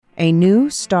A new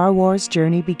Star Wars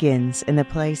journey begins in the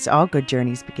place all good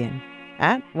journeys begin.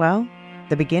 At, well,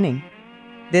 the beginning.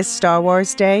 This Star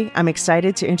Wars Day, I'm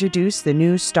excited to introduce the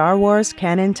new Star Wars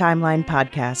Canon Timeline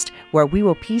podcast, where we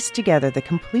will piece together the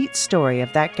complete story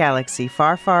of that galaxy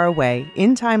far, far away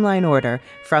in timeline order,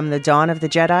 from the dawn of the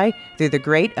Jedi through the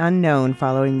great unknown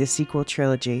following the sequel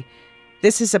trilogy.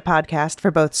 This is a podcast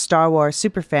for both Star Wars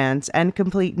superfans and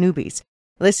complete newbies.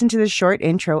 Listen to the short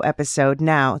intro episode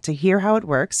now to hear how it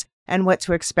works and what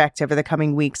to expect over the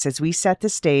coming weeks as we set the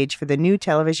stage for the new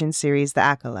television series The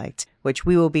Acolyte, which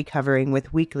we will be covering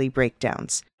with weekly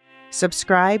breakdowns.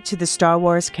 Subscribe to the Star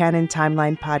Wars Canon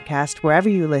Timeline podcast wherever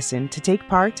you listen to take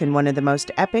part in one of the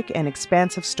most epic and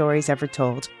expansive stories ever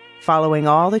told, following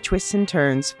all the twists and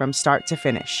turns from start to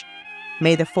finish.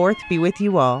 May the 4th be with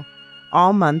you all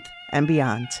month and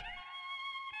beyond.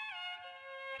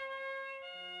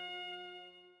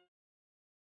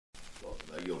 Well,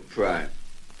 now you'll try.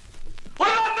 What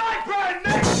about my pride,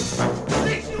 Nick?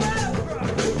 Six you out,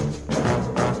 pride.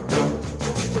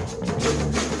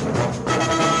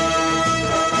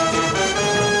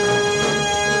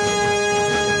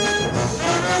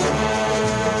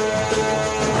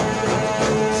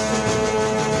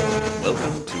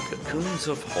 Welcome to Cocoons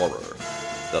of Horror,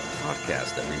 the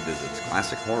podcast that revisits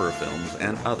classic horror films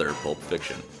and other pulp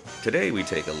fiction. Today we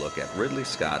take a look at Ridley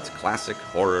Scott's classic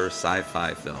horror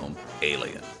sci-fi film,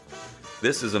 Alien.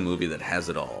 This is a movie that has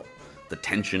it all. The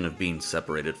tension of being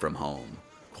separated from home,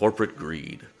 corporate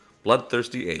greed,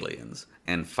 bloodthirsty aliens,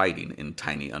 and fighting in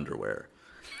tiny underwear.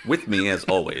 With me, as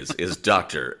always, is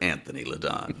Dr. Anthony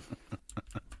Ladon.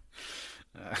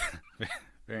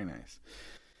 Very nice.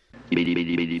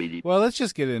 Well, let's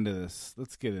just get into this.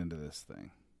 Let's get into this thing.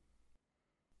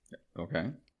 Okay.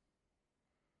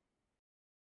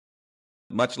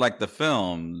 Much like the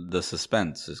film, the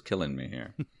suspense is killing me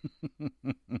here.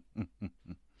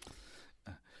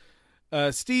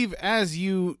 Steve, as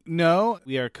you know,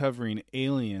 we are covering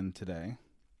Alien today.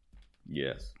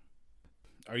 Yes.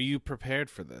 Are you prepared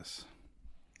for this?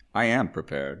 I am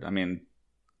prepared. I mean,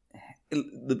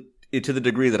 to the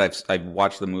degree that I've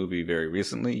watched the movie very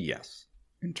recently, yes.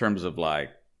 In terms of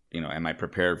like, you know, am I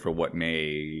prepared for what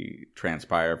may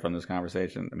transpire from this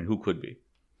conversation? I mean, who could be?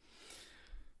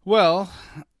 Well,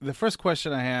 the first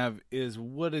question I have is,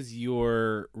 what is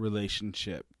your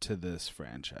relationship to this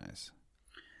franchise?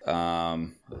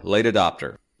 Late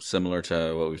adopter, similar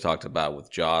to what we've talked about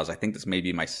with Jaws. I think this may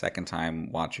be my second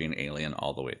time watching Alien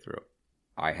all the way through.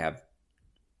 I have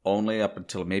only up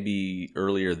until maybe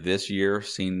earlier this year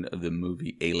seen the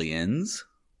movie Aliens.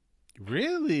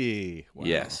 Really? Wow.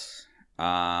 Yes.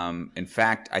 In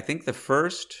fact, I think the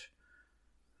first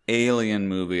Alien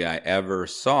movie I ever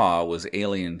saw was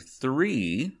Alien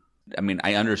 3. I mean,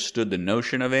 I understood the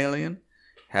notion of Alien.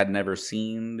 Had never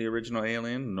seen the original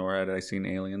Alien, nor had I seen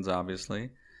Aliens,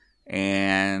 obviously.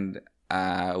 And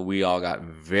we all got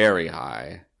very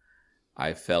high.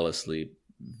 I fell asleep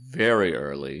very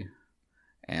early.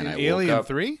 And I woke Alien up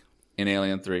 3? In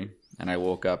Alien 3. And I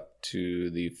woke up to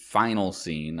the final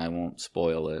scene. I won't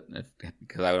spoil it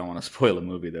because I don't want to spoil a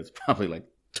movie that's probably like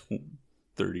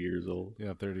 30 years old.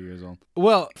 Yeah, 30 years old.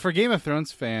 Well, for Game of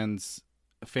Thrones fans,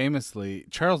 famously,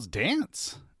 Charles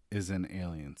Dance is in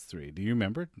Aliens 3. Do you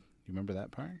remember? Do you remember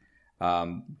that part?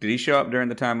 Did he show up during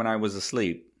the time when I was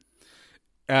asleep?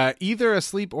 Either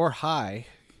asleep or high.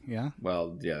 Yeah.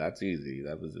 Well, yeah, that's easy.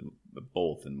 That was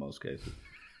both in most cases.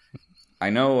 I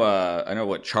know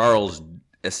what Charles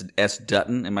S.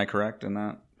 Dutton, am I correct in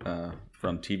that?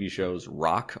 From TV shows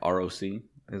Rock, R-O-C,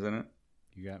 isn't it?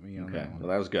 You got me on Okay, that one. well,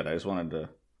 that was good. I just wanted to,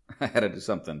 I had to do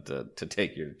something to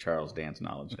take your Charles Dance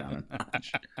knowledge down a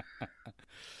notch.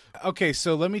 Okay,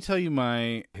 so let me tell you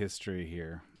my history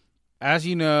here. As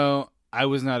you know, I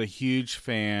was not a huge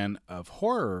fan of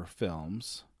horror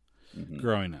films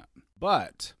growing up,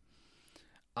 but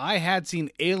I had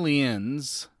seen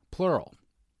Aliens, plural,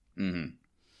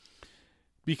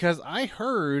 because I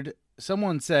heard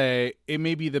someone say it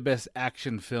may be the best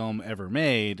action film ever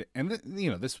made, and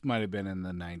this might have been in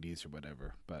the 90s or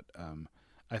whatever, but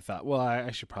I thought, well,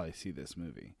 I should probably see this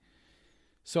movie.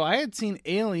 So I had seen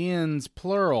Aliens,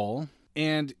 plural,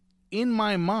 and in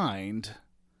my mind,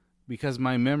 because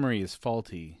my memory is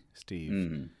faulty,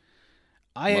 Steve,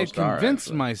 I had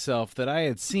convinced myself that I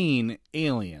had seen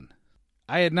Alien.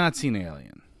 I had not seen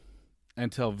Alien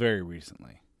until very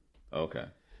recently. Okay.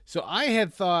 So I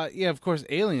had thought, yeah, of course,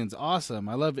 Alien's awesome.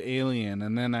 I love Alien.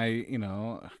 And then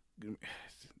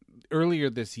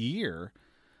earlier this year,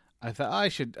 I thought I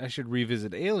should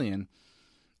revisit Alien.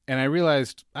 And I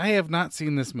realized I have not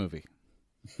seen this movie.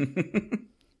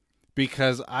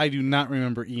 because I do not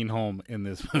remember Ian Holm in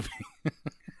this movie.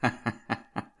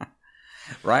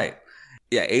 Right.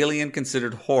 Yeah, Alien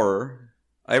considered horror.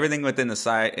 Everything within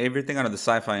everything under the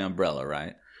sci-fi umbrella,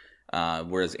 right?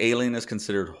 Whereas Alien is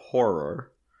considered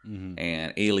horror,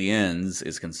 and Aliens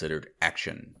is considered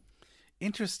action.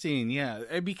 Interesting,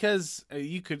 yeah, because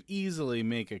you could easily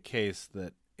make a case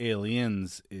that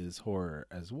Aliens is horror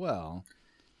as well.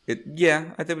 I think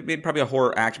it'd probably a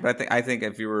horror action, but I think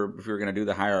if you were going to do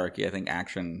the hierarchy, I think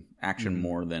action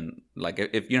more than like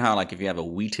if you know how like if you have a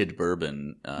wheated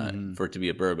bourbon, for it to be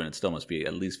a bourbon, it still must be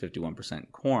at least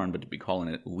 51% corn, but to be calling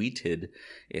it wheated,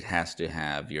 it has to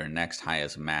have your next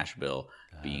highest mash bill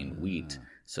being wheat.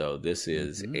 So this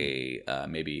is maybe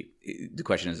the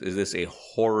question is this a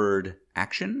horrored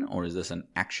action or is this an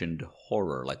actioned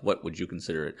horror? Like what would you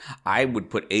consider it? I would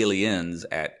put Aliens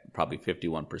at probably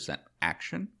 51%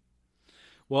 action.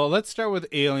 Well, let's start with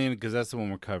Alien because that's the one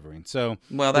we're covering. So,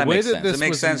 well, that makes sense. It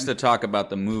makes sense to talk about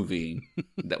the movie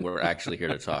that we're actually here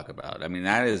to talk about. I mean,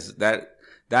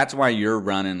 that's why you're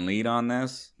running lead on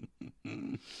this.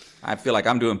 I feel like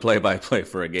I'm doing play-by-play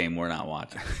for a game we're not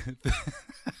watching.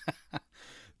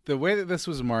 The way that this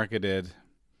was marketed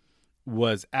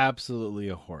was absolutely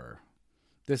a horror.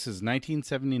 This is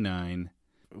 1979.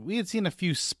 We had seen a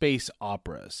few space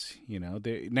operas.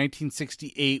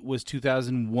 1968 was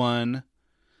 2001.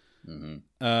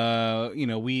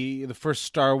 The first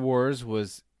Star Wars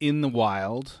was In the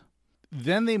Wild.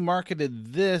 Then they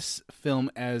marketed this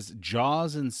film as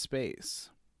Jaws in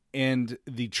Space. And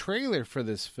the trailer for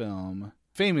this film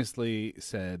famously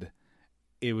said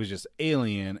it was just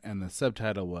Alien, and the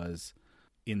subtitle was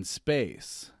In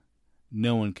Space.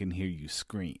 No one can hear you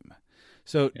scream.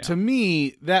 So to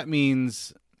me, that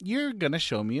means you're going to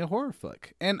show me a horror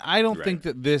flick. And I don't think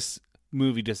that this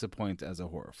movie disappoints as a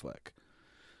horror flick.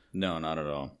 No, not at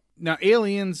all. Now,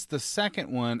 Aliens, the second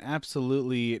one,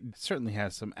 absolutely certainly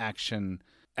has some action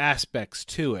aspects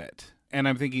to it. And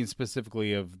I'm thinking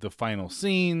specifically of the final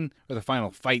scene or the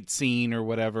final fight scene or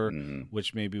whatever,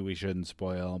 which maybe we shouldn't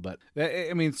spoil. But,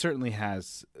 certainly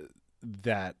has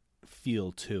that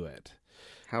feel to it.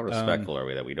 How respectful are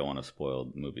we that we don't want to spoil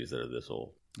movies that are this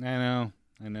old? I know.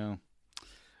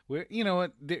 You know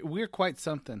what? We're quite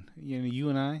something. You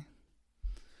and I.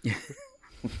 Yeah.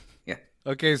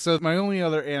 Okay, so my only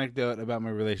other anecdote about my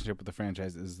relationship with the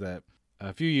franchise is that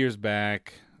a few years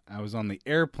back, I was on the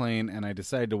airplane and I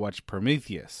decided to watch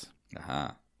Prometheus.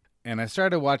 And I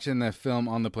started watching the film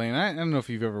on the plane. I don't know if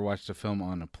you've ever watched a film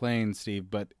on a plane, Steve,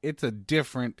 but it's a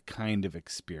different kind of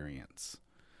experience.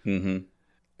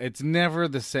 It's never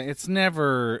the same. It's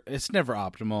never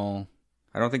optimal.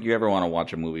 I don't think you ever want to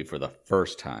watch a movie for the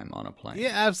first time on a plane.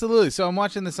 Yeah, absolutely. So I'm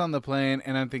watching this on the plane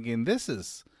and I'm thinking, this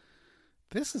is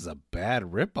a bad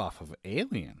ripoff of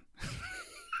Alien.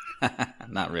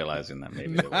 Not realizing that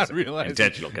maybe it was an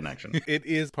intentional connection. It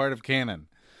is part of canon.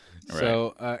 Right.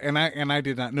 So, and I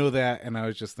did not know that, and I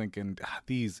was just thinking,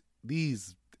 these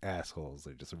assholes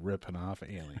are just ripping off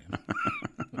Alien.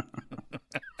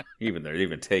 They're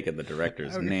even taking the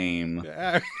director's name.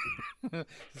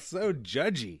 So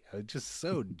judgy. Just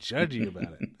so judgy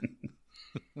about it.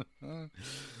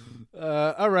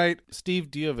 All right, Steve,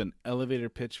 do you have an elevator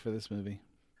pitch for this movie?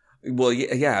 Well,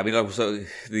 yeah. I mean, so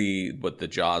the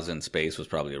Jaws in Space was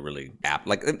probably a really apt,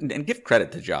 and give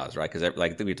credit to Jaws, right? Because I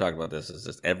think we talked about this, is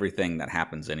just everything that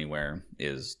happens anywhere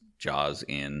is Jaws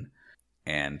in,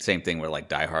 and same thing where like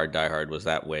Die Hard was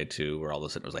that way too, where all of a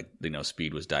sudden it was like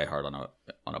Speed was Die Hard on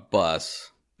a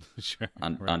bus, sure,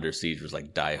 Under Siege was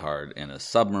like Die Hard in a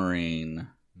submarine.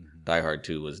 Die Hard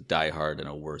 2 was Die Hard in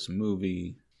a worse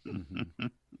movie.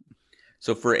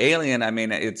 So for Alien, I mean,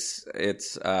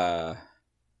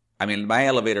 my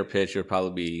elevator pitch would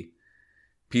probably be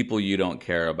people you don't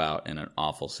care about in an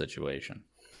awful situation.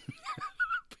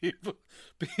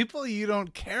 People you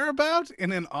don't care about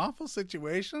in an awful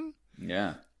situation?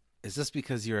 Yeah. Is this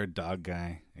because you're a dog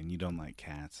guy and you don't like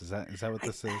cats? Is that what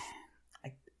this is?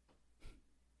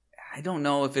 I don't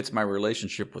know if it's my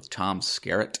relationship with Tom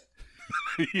Skerritt.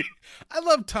 I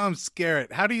love Tom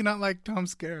Skerritt. How do you not like Tom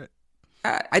Skerritt?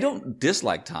 I don't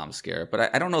dislike Tom Skerritt,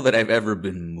 but I don't know that I've ever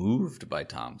been moved by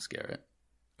Tom Skerritt.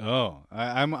 Oh,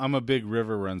 I'm a big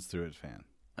River Runs Through It fan.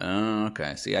 Oh,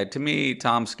 okay. See, to me,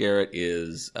 Tom Skerritt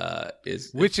is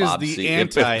which is the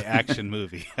anti-action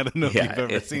movie. I don't know if you've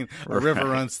ever seen A River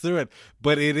Runs Through It,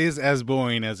 but it is as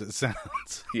boring as it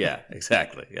sounds. Yeah,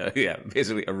 exactly. Yeah.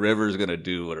 Basically, a river's going to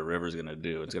do what a river's going to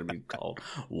do. It's going to be called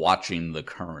Watching the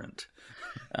Current.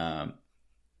 Tom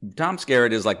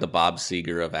Skerritt is like the Bob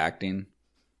Seger of acting.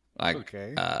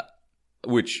 Okay.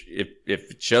 Which if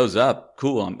it shows up,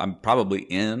 cool. I'm probably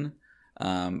in.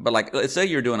 But let's say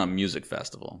you're doing a music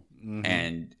festival,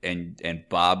 and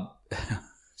Bob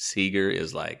Seger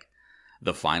is like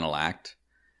the final act.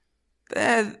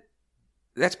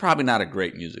 that's probably not a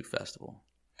great music festival.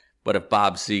 But if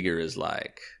Bob Seger is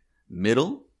like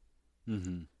middle,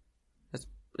 that's,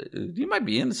 you might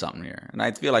be into something here. And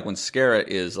I feel like when Scarrett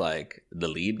is like the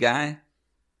lead guy,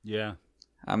 yeah,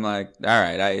 I'm like, all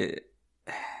right,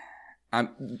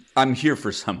 I'm here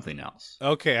for something else.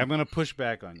 Okay, I'm gonna push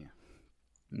back on you.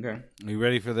 Okay, are you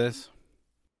ready for this?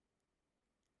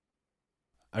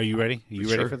 Are you ready? Are you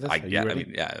ready for this? Are you ready? I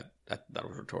mean, yeah, that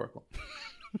was rhetorical.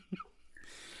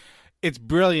 It's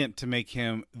brilliant to make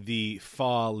him the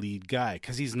fall lead guy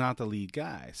because he's not the lead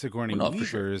guy. Sigourney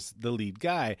Weaver's the lead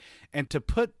guy. And to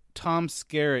put Tom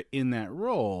Skerritt in that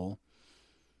role,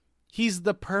 he's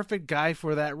the perfect guy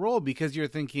for that role because you're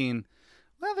thinking,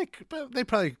 well, they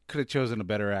probably could have chosen a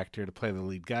better actor to play the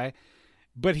lead guy.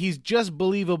 But he's just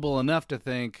believable enough to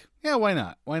think, yeah, why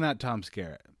not? Why not Tom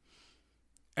Skerritt?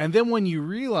 And then when you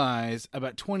realize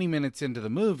about 20 minutes into the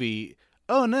movie,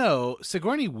 oh no,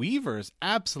 Sigourney Weaver's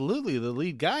absolutely the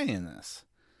lead guy in this,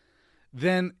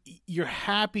 then you're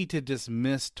happy to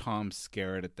dismiss Tom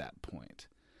Skerritt at that point.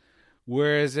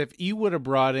 Whereas if you would have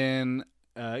brought in,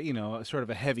 sort of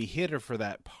a heavy hitter for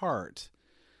that part,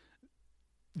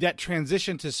 that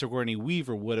transition to Sigourney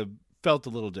Weaver would have felt a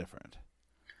little different.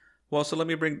 Well,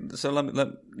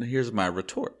 here's my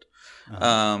retort.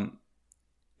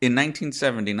 In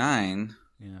 1979.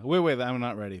 Yeah. Wait, I'm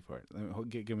not ready for it.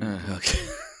 Give me. Okay.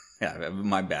 Yeah,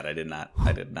 my bad. I did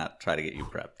not try to get you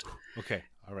prepped. Okay.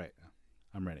 All right.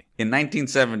 I'm ready. In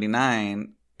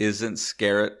 1979, isn't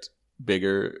Skerritt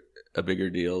a bigger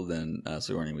deal than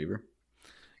Sigourney Weaver?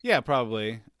 Yeah,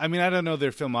 probably. I mean, I don't know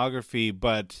their filmography,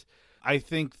 but I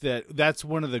think that's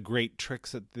one of the great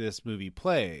tricks that this movie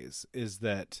plays is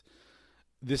that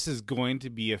this is going to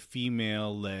be a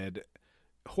female-led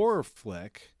horror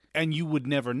flick, and you would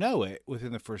never know it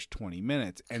within the first 20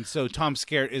 minutes. And so Tom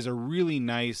Skerritt is a really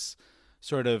nice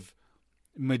sort of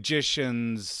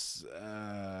magician's,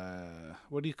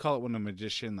 what do you call it when a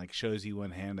magician like shows you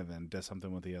one hand and then does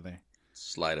something with the other?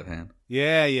 Sleight of hand.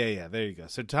 Yeah. There you go.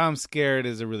 So Tom Skerritt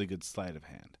is a really good sleight of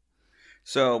hand.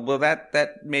 So, well,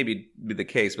 that may be the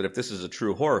case, but if this is a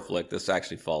true horror flick, this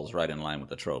actually falls right in line with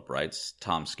the trope, right? It's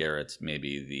Tom Skerritt's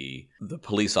maybe the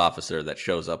police officer that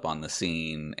shows up on the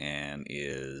scene and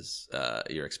is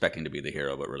you're expecting to be the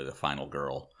hero, but really the final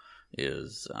girl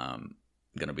is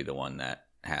going to be the one that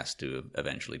has to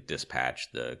eventually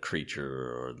dispatch the creature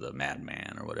or the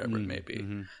madman or whatever it may be.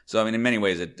 Mm-hmm. So, I mean, in many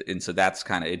ways, so that's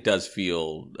kind of, it does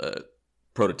feel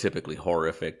prototypically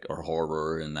horrific or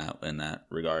horror in that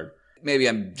regard. Maybe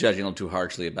I'm judging a little too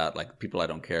harshly about like people I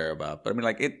don't care about, but I mean,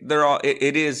 like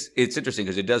it's interesting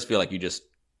because it does feel like you just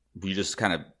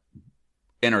kind of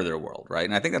enter their world, right?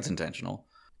 And I think that's intentional.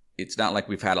 It's not like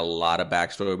we've had a lot of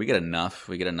backstory. We get enough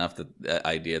the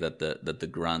idea that the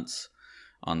grunts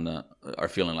are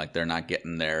feeling like they're not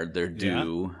getting their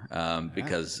due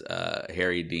because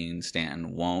Harry Dean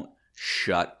Stanton won't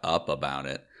shut up about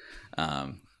it,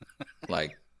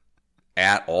 like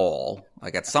at all.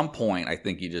 Like at some point, I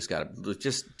think you just got to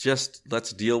just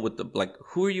let's deal with the like.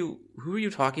 Who are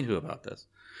you talking to about this?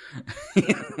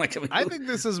 I think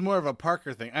this is more of a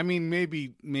Parker thing. I mean,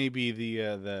 maybe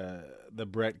the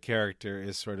Brett character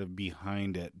is sort of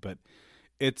behind it, but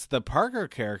it's the Parker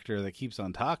character that keeps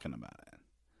on talking about it.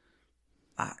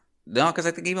 No, because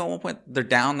I think even at one point they're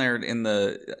down there in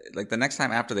the next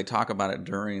time after they talk about it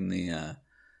during the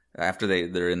after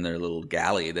they're in their little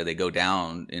galley that they go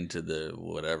down into the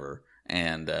whatever,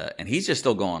 and he's just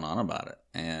still going on about it,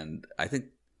 and I think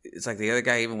it's like the other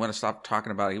guy even went to stop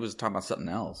talking about it. He was talking about something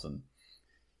else,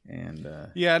 and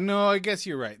yeah, no, I guess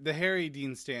you're right. The Harry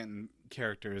Dean Stanton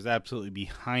character is absolutely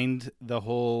behind the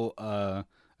whole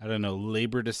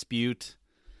labor dispute,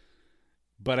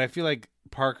 but I feel like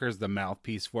Parker's the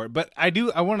mouthpiece for it. But I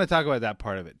want to talk about that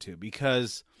part of it too,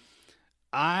 because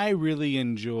I really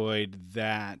enjoyed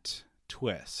that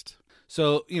twist.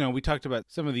 So, we talked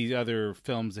about some of these other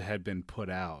films that had been put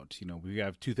out. We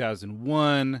have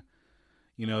 2001,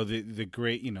 the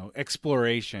great,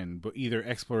 exploration, but either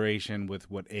exploration with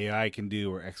what AI can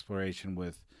do or exploration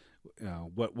with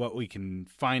what we can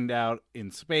find out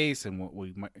in space and what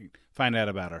we might find out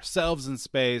about ourselves in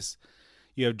space.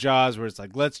 You have Jaws, where it's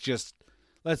like, let's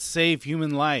save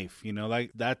human life.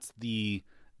 Like that's the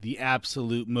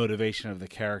absolute motivation of the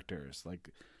characters. Like,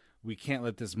 we can't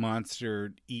let this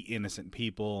monster eat innocent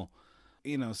people.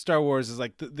 Star Wars is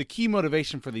like the key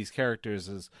motivation for these characters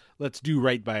is let's do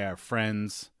right by our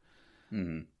friends.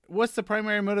 Mm-hmm. What's the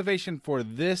primary motivation for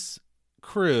this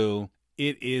crew?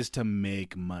 It is to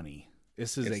make money.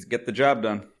 This is get the job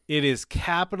done. It is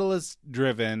capitalist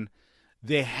driven.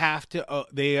 They have to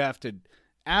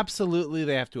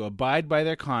absolutely abide by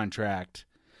their contract.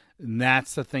 And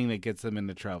that's the thing that gets them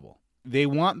into trouble. They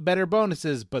want better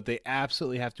bonuses, but they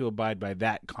absolutely have to abide by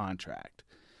that contract.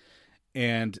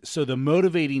 And so the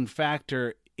motivating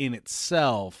factor in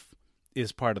itself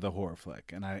is part of the horror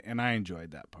flick, and I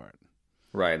enjoyed that part.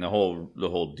 Right, and the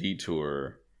whole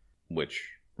detour, which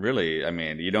really, I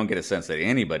mean, you don't get a sense that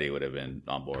anybody would have been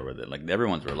on board with it. Like,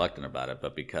 everyone's reluctant about it,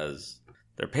 but because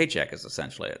their paycheck is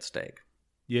essentially at stake.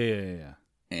 Yeah.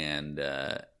 And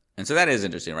so that is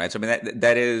interesting, right? So I mean,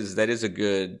 that is a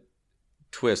good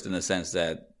twist in the sense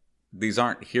that these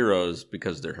aren't heroes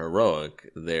because they're heroic.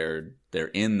 They're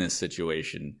in this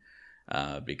situation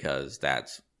because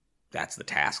that's the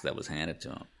task that was handed to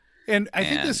them. And I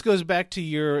think this goes back to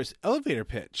your elevator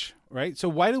pitch, right? So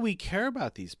why do we care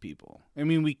about these people? I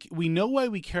mean, we know why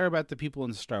we care about the people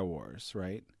in Star Wars,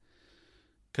 right?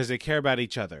 Because they care about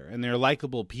each other and they're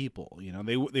likable people. You know,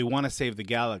 they want to save the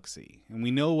galaxy, and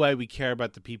we know why we care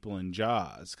about the people in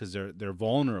Jaws because they're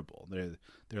vulnerable. They're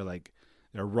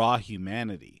raw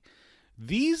humanity.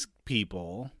 These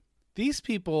people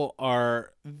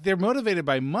they're motivated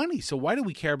by money. So why do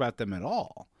we care about them at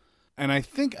all? And I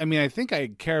think I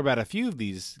care about a few of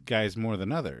these guys more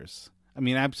than others.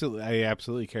 I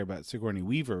absolutely care about Sigourney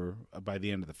Weaver by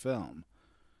the end of the film,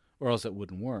 or else it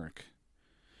wouldn't work.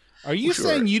 Are you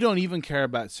saying you don't even care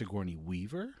about Sigourney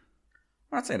Weaver?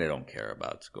 I'm not saying I don't care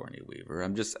about Sigourney Weaver.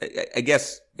 I'm just, I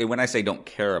guess, when I say don't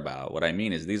care about, what I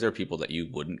mean is these are people that you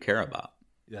wouldn't care about.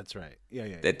 That's right.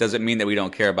 Yeah. That doesn't mean that we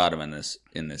don't care about them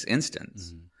in this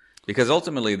instance, because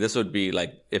ultimately this would be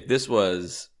like if this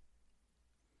was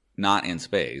not in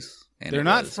space. And they're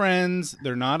not friends.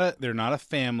 They're not a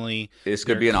family. This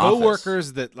could be an office.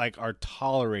 Coworkers that like are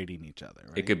tolerating each other.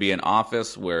 Right? It could be an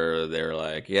office where they're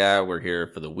like, "Yeah, we're here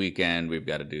for the weekend. We've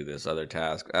got to do this other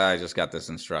task. I just got this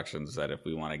instructions that if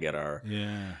we want to get our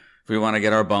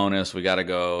bonus, we got to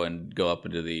go up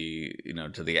into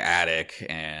the attic,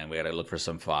 and we got to look for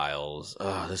some files.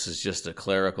 Oh, this is just a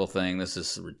clerical thing. This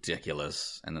is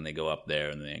ridiculous." And then they go up there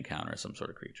and they encounter some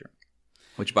sort of creature.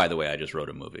 Which, by the way, I just wrote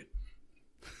a movie.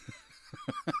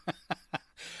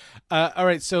 All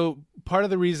right, so part of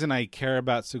the reason I care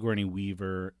about Sigourney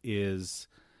Weaver is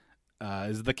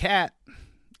the cat.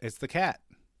 It's the cat.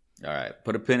 All right,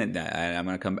 put a pin in that. I'm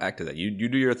going to come back to that. You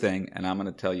do your thing, and I'm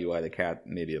going to tell you why the cat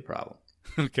may be a problem.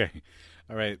 Okay.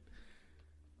 All right.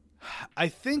 I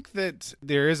think that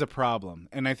there is a problem,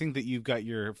 and I think that you've got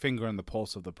your finger on the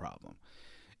pulse of the problem.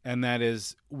 And that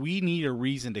is, we need a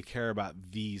reason to care about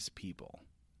these people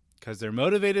because they're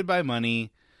motivated by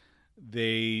money.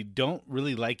 They don't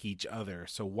really like each other.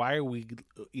 So why are we,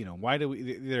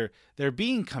 they're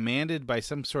being commanded by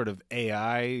some sort of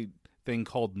AI thing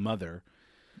called Mother.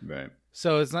 Right.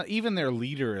 So it's not even their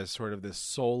leader is sort of this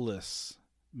soulless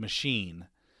machine.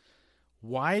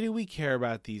 Why do we care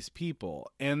about these people?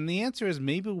 And the answer is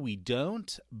maybe we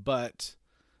don't, but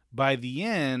by the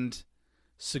end,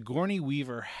 Sigourney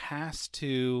Weaver has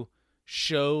to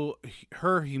show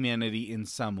her humanity in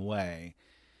some way.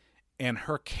 And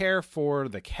her care for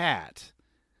the cat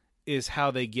is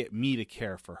how they get me to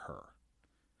care for her.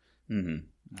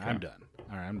 Mm-hmm. Okay. I'm done.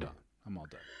 All right, I'm done. I'm all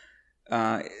done.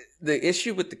 The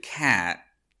issue with the cat,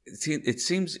 it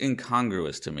seems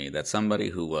incongruous to me that somebody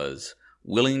who was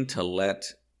willing to let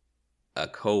a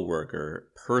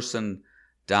person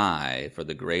die for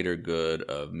the greater good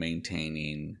of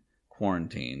maintaining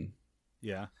quarantine.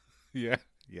 Yeah.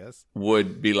 Yes.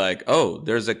 Would be like, oh,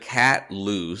 there's a cat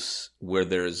loose where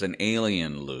there's an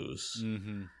alien loose.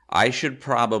 Mm-hmm. I should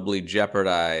probably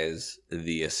jeopardize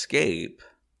the escape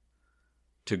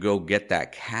to go get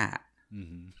that cat.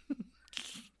 Mm-hmm.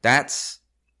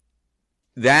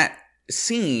 That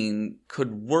scene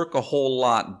could work a whole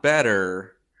lot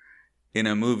better in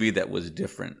a movie that was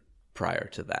different prior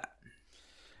to that.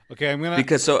 Okay, I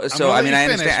understand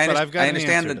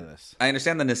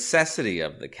the necessity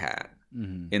of the cat.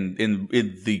 Mm-hmm. In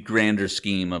the grander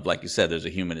scheme of, like you said, there's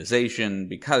a humanization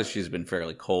because she's been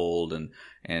fairly cold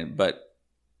but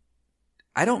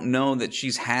I don't know that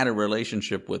she's had a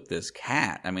relationship with this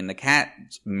cat. I mean, the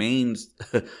cat's main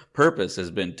purpose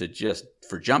has been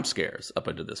for jump scares up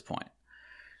until this point.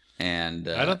 And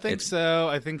I don't think so.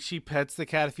 I think she pets the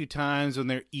cat a few times when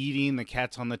they're eating. The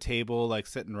cat's on the table, like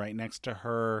sitting right next to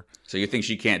her. So you think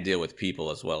she can't deal with people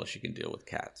as well as she can deal with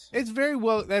cats? That very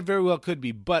well could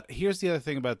be. But here's the other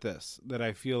thing about this that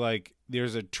I feel like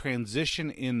there's a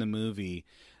transition in the movie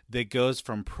that goes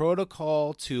from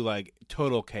protocol to like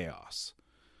total chaos.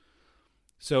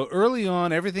 So early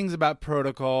on, everything's about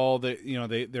protocol.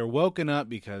 They're woken up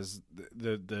because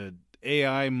the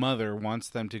AI Mother wants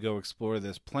them to go explore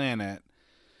this planet,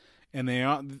 And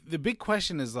the big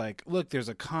question is like, look, there's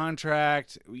a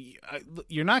contract.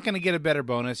 You're not going to get a better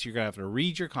bonus. You're going to have to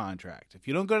read your contract. If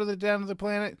you don't go to the down to the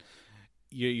planet,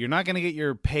 you're not going to get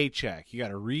your paycheck. You got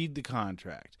to read the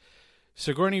contract.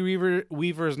 Sigourney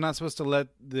Weaver is not supposed to let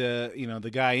the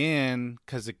guy in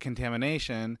because of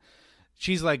contamination.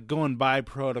 She's like going by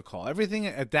protocol. Everything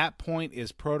at that point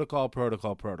is protocol,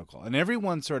 and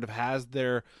everyone sort of has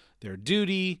their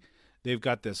duty. They've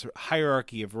got this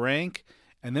hierarchy of rank,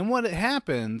 and then what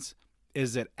happens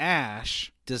is that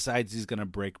Ash decides he's going to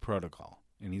break protocol,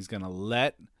 and he's going to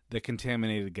let the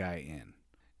contaminated guy in.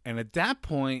 And at that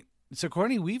point,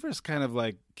 Sigourney Weaver's kind of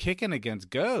like kicking against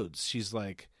goads. She's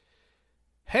like,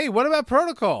 hey, what about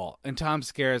protocol? And Tom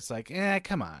Skerritt's like,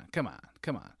 come on.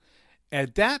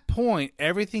 At that point,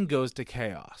 everything goes to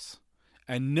chaos.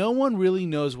 And no one really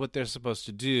knows what they're supposed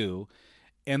to do.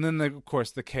 And then, of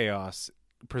course, the chaos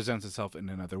presents itself in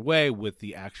another way with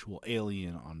the actual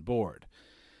alien on board.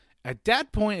 At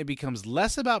that point, it becomes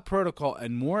less about protocol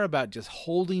and more about just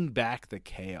holding back the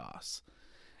chaos.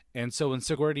 And so when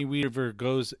Sigourney Weaver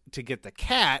goes to get the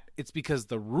cat, it's because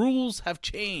the rules have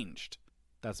changed.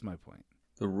 That's my point.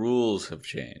 The rules have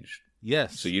changed.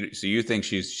 Yes. So you think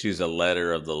she's a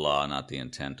letter of the law, not the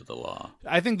intent of the law?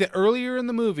 I think that earlier in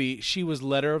the movie, she was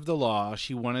letter of the law.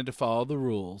 She wanted to follow the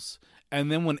rules.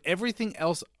 And then when everyone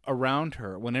else around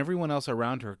her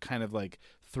kind of like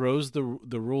throws the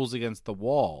rules against the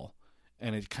wall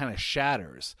and it kind of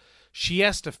shatters, she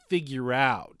has to figure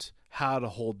out how to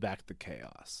hold back the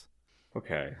chaos.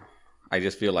 Okay. I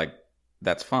just feel like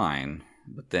that's fine.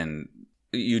 But then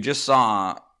you just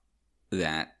saw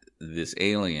that this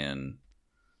alien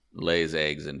lays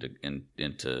eggs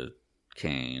into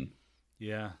Kane.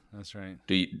 Yeah, that's right.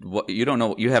 You don't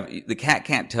know, the cat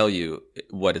can't tell you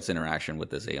what its interaction with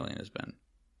this alien has been.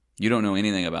 You don't know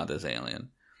anything about this alien.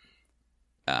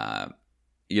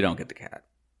 You don't get the cat.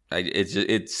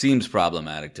 It seems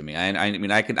problematic to me. I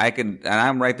mean, I can, and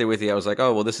I'm right there with you. I was like,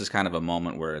 oh, well, this is kind of a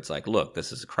moment where it's like, look,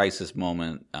 this is a crisis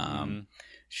moment.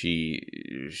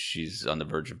 She's on the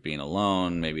verge of being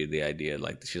alone. Maybe the idea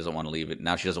like she doesn't want to leave it.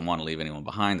 Now she doesn't want to leave anyone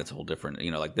behind. That's a whole different,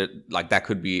 like that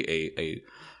could be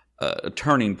a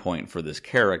turning point for this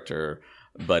character,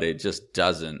 but it just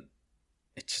doesn't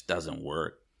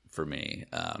work for me.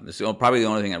 It's probably the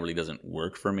only thing that really doesn't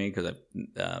work for me because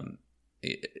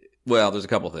there's a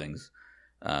couple things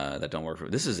that don't work for me.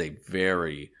 This is a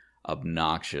very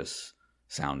obnoxious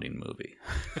sounding movie.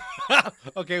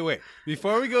 Okay, wait.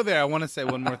 Before we go there, I want to say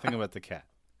one more thing about the cat.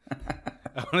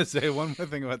 I want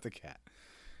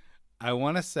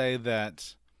to say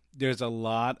that there's a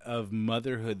lot of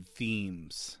motherhood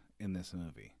themes in this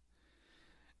movie.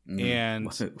 And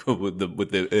with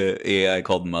the AI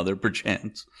called Mother,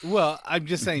 perchance. Well, I'm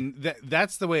just saying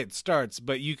that's the way it starts,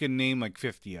 but you can name like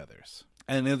 50 others.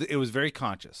 And it was very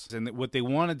conscious. And what they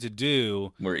wanted to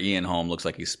do... Where Ian Holm looks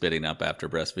like he's spitting up after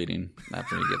breastfeeding,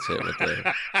 after he gets hit with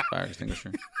the fire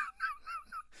extinguisher.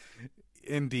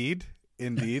 Indeed,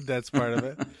 that's part of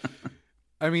it.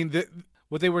 I mean,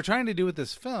 what they were trying to do with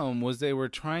this film was they were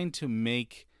trying to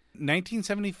make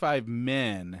 1975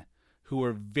 men who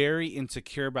were very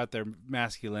insecure about their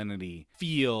masculinity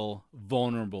feel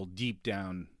vulnerable deep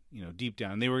down.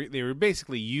 They were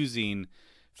basically using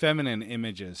feminine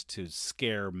images to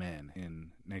scare men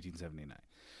in 1979.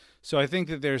 So I think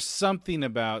that there's something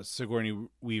about Sigourney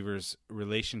Weaver's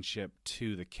relationship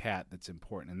to the cat that's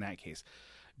important in that case.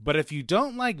 But if you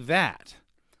don't like that,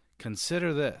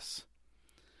 consider this.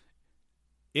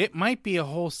 It might be a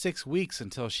whole 6 weeks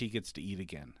until she gets to eat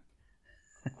again.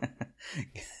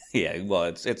 Yeah, well,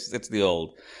 it's the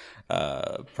old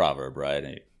proverb,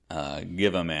 right?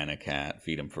 Give a man a cat,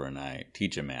 feed him for a night.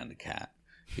 Teach a man the cat,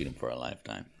 feed him for a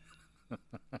lifetime.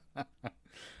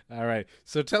 All right.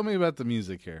 So tell me about the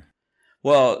music here.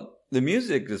 Well, the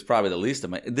music is probably the least of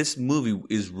my... This movie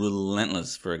is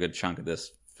relentless for a good chunk of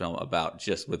this film about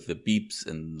just with the beeps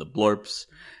and the blorps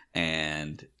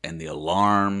and the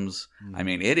alarms. I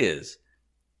mean, it is...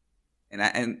 And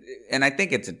I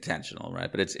think it's intentional,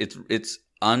 right? But it's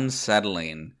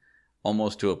unsettling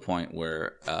almost to a point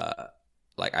where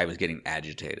like I was getting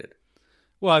agitated.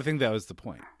 Well, I think that was the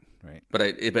point, right? But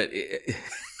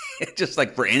it just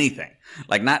like for anything,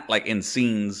 like not like in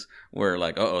scenes where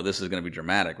like, oh, this is going to be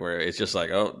dramatic, where it's just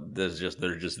like, oh, they're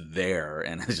just there,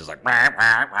 and it's just like,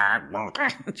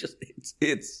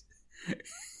 it's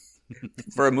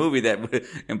for a movie that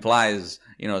implies,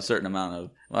 a certain amount of,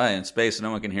 well, in space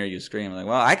no one can hear you scream. Like,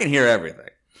 well, I can hear everything.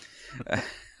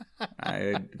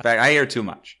 In fact, I hear too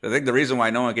much. I think the reason why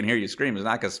no one can hear you scream is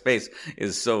not because space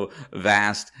is so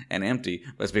vast and empty,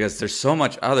 but it's because there's so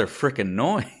much other freaking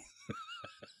noise.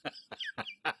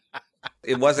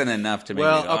 it wasn't enough to make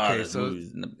Well, me go, okay, this so-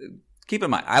 movie's... Keep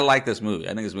in mind, I like this movie.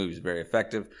 I think this movie is very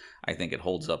effective. I think it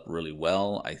holds up really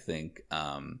well. I think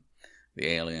the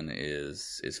alien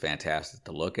is fantastic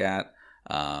to look at.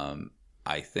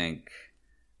 I think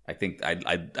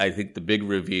the big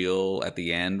reveal at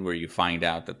the end, where you find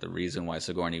out that the reason why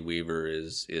Sigourney Weaver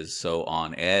is so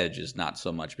on edge is not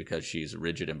so much because she's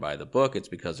rigid and by the book. It's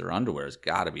because her underwear has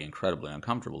got to be incredibly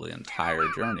uncomfortable the entire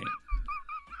journey.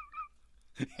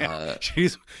 Yeah,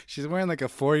 she's wearing like a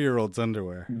 4-year-old's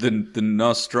underwear. The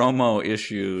Nostromo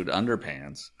issued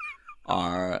underpants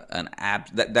are an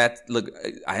app that look.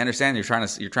 I understand you're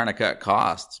trying to cut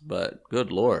costs, but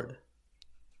good Lord.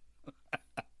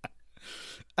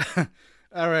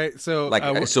 All right, so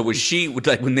so was she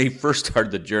like when they first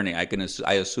started the journey?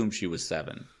 I assume she was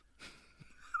 7,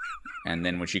 and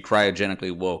then when she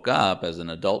cryogenically woke up as an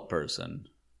adult person,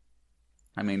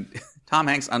 I mean, Tom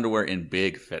Hanks' underwear in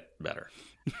big fit better.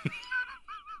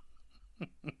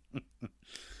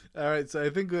 all right, so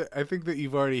I think that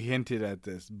you've already hinted at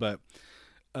this, but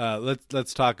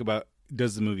let's talk about,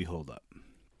 does the movie hold up?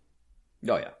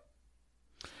 Oh yeah,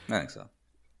 I think so.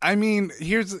 I mean,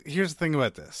 here's the thing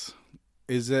about this,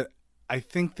 is that I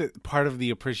think that part of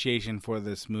the appreciation for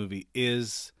this movie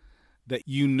is that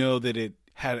you know that it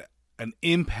had an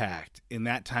impact in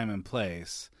that time and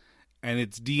place, and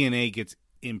its DNA gets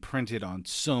imprinted on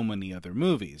so many other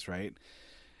movies, right?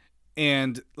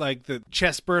 And like the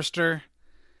chest burster,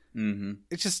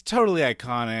 it's just totally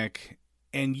iconic.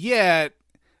 And yet,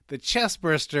 the chest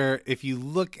burster, if you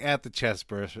look at the chest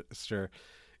burster,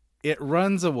 it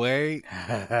runs away.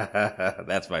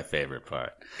 That's my favorite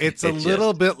part. It's a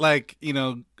little bit like,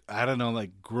 I don't know,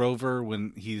 like Grover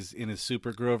when he's in his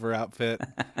Super Grover outfit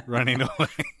running away.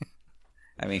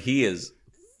 I mean,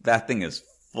 that thing is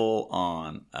full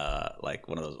on, like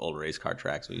one of those old race car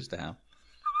tracks we used to have.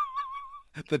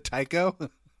 The Tyco?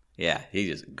 Yeah, he's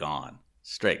just gone.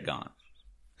 Straight gone.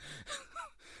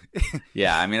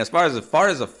 Yeah, I mean, as far as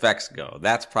effects go,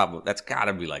 that's got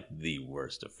to be like the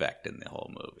worst effect in the whole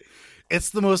movie. It's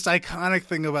the most iconic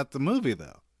thing about the movie,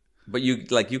 though. But you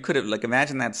could have, like,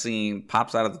 imagine that scene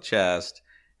pops out of the chest,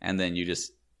 and then you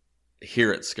just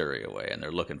hear it scurry away, and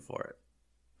they're looking for it.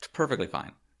 It's perfectly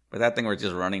fine. But that thing where it's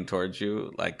just running towards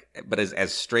you, like, but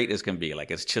as straight as can be,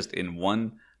 like, it's just in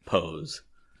one pose.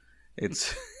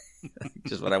 It's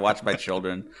just when I watch my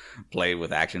children play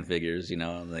with action figures,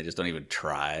 and they just don't even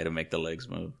try to make the legs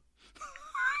move.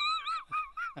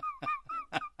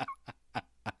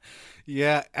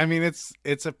 Yeah, I mean,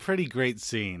 it's a pretty great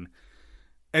scene.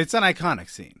 It's an iconic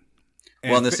scene.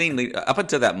 Well, the scene up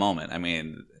until that moment, I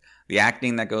mean, the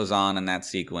acting that goes on in that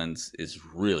sequence is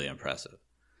really impressive.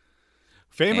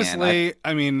 Famously,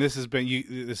 I mean, this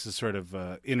is sort of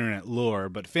internet lore,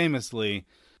 but famously,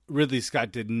 Ridley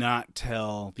Scott did not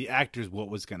tell the actors what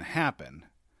was going to happen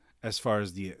as far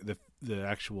as the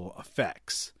actual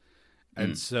effects.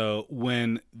 And so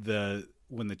when the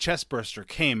chest burster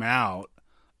came out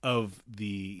of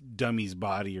the dummy's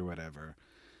body or whatever,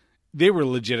 they were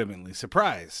legitimately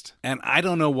surprised. And I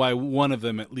don't know why one of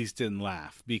them at least didn't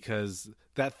laugh, because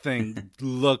that thing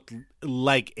looked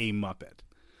like a Muppet.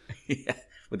 Yeah,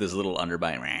 with his little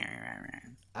underbite.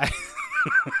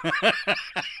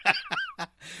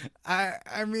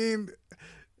 I mean,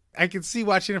 I could see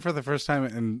watching it for the first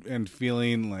time and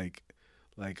feeling like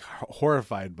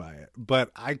horrified by it,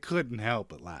 but I couldn't help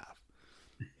but laugh.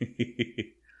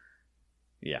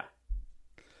 Yeah.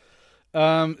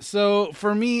 So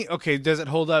for me, okay, does it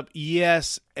hold up?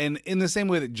 Yes, and in the same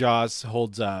way that Jaws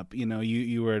holds up,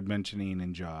 you were mentioning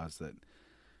in Jaws that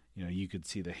you could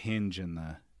see the hinge in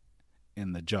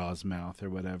the Jaws mouth or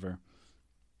whatever.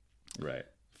 Right.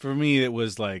 For me, it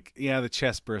was like, yeah, the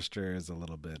chest burster is a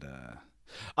little bit.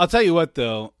 I'll tell you what,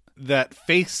 though, that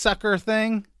face sucker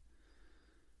thing.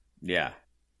 Yeah.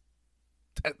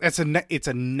 It's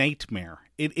a nightmare.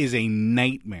 It is a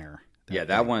nightmare. Yeah,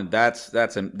 that one. That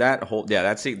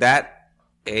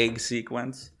egg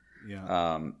sequence.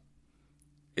 Yeah.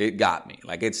 It got me.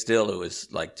 Like it was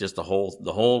like just the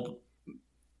whole.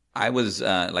 I was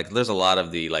like, there's a lot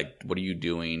of the like, what are you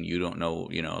doing? You don't know,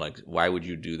 like, why would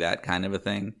you do that kind of a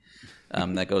thing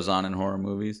that goes on in horror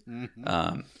movies.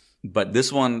 Mm-hmm. But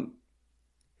this one,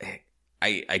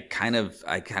 I kind of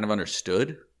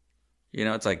understood.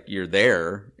 It's like you're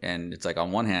there, and it's like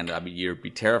on one hand, I mean, you'd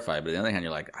be terrified, but on the other hand,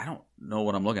 you're like, I don't know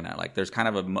what I'm looking at. Like, there's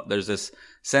there's this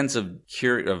sense of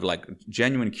like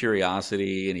genuine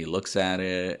curiosity, and he looks at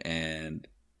it, and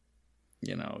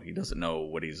he doesn't know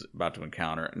what he's about to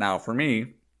encounter. Now, for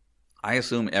me, I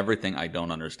assume everything I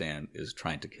don't understand is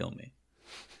trying to kill me.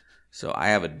 So I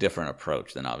have a different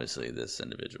approach than obviously this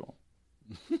individual.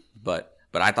 But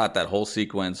But I thought that whole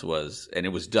sequence was, and it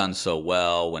was done so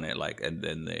well when it and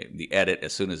then the edit,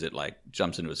 as soon as it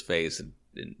jumps into his face and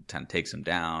kind of takes him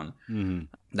down,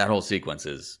 that whole sequence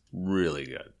is really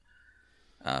good.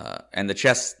 And the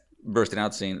chest bursting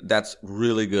out scene, that's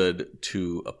really good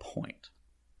to a point.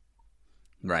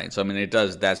 Right. So, I mean, it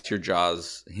does, that's your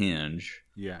Jaws hinge.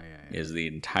 Yeah. Is the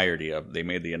entirety of, they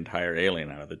made the entire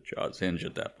alien out of the Jaws hinge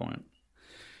at that point.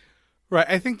 Right.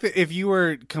 I think that if you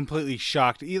were completely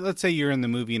shocked, let's say you're in the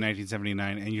movie in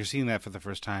 1979 and you're seeing that for the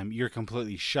first time, you're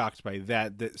completely shocked by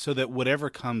that so that whatever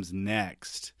comes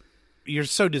next, you're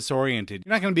so disoriented.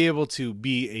 You're not going to be able to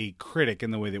be a critic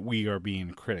in the way that we are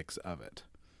being critics of it.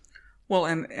 Well,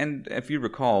 and if you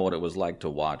recall what it was like to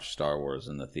watch Star Wars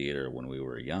in the theater when we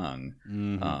were young,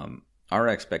 our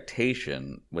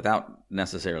expectation, without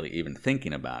necessarily even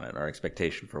thinking about it, our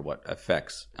expectation for what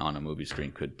effects on a movie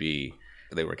screen could be,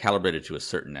 they were calibrated to a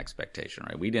certain expectation,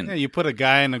 right? We didn't. Yeah, you put a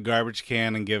guy in a garbage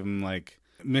can and give him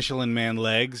Michelin Man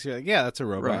legs. You're like, yeah, that's a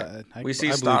robot. Right. We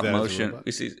see stop motion.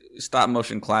 We see stop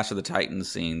motion Clash of the Titans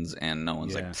scenes, and no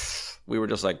one's we were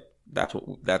just like, that's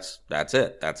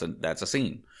it. That's a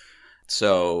scene.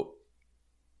 So,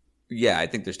 yeah, I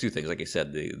think there's two things. Like I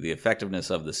said, the effectiveness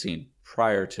of the scene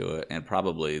prior to it, and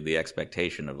probably the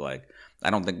expectation of I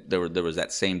don't think there was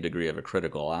that same degree of a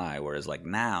critical eye. Whereas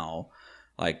now.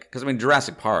 Because I mean,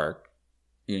 Jurassic Park,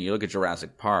 you look at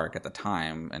Jurassic Park at the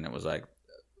time, and it was like,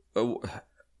 oh,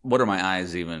 what are my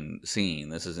eyes even seeing?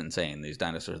 This is insane. These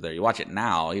dinosaurs there. You watch it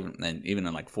now, even in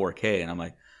 4K, and I'm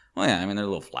like, well, yeah, I mean, they're a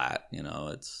little flat.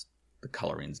 It's the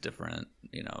coloring's different.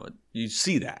 You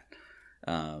see that,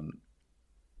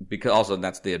 because also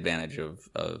that's the advantage of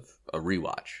a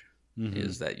rewatch.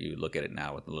 Is that you look at it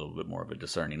now with a little bit more of a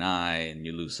discerning eye, and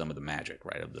you lose some of the magic,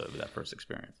 right, of that first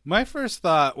experience. My first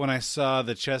thought when I saw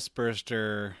the chest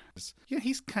burster was, yeah,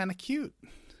 he's kind of cute.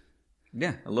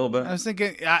 Yeah, a little bit. I was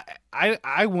thinking,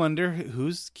 I wonder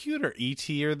who's cuter,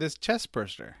 E.T. or this chest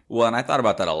burster? Well, and I thought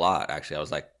about that a lot, actually. I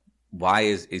was like, why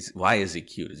is he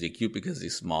cute? Is he cute because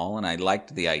he's small? And I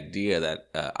liked the idea that,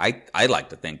 I like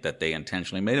to think that they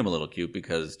intentionally made him a little cute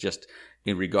because just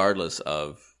regardless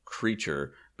of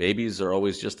creature, babies are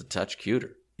always just a touch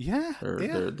cuter. Yeah,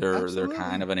 they're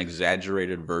kind of an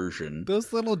exaggerated version.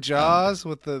 Those little jaws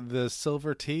with the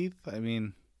silver teeth. I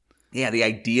mean, yeah, the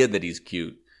idea that he's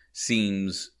cute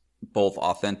seems both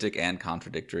authentic and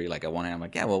contradictory. Like at one hand, I'm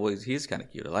like, yeah, well, he's kind of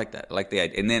cute. I like that. I like the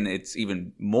idea. And then it's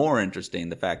even more interesting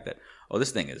the fact that this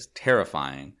thing is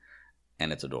terrifying,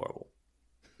 and it's adorable.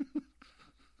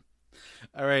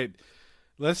 All right,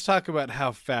 let's talk about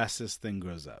how fast this thing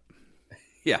grows up.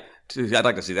 Yeah, I'd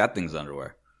like to see that thing's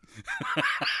underwear.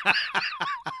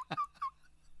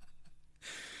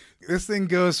 This thing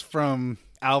goes from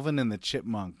Alvin and the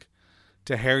Chipmunk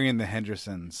to Harry and the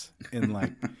Hendersons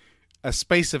in a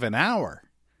space of an hour.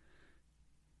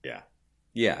 Yeah.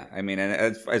 Yeah, I mean,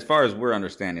 and as far as we're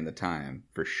understanding the time,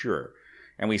 for sure.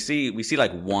 And we see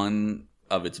one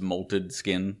of its molted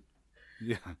skin.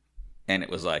 Yeah. And it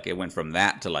was it went from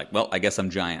that to well, I guess I'm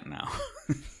giant now.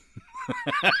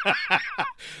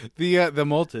 The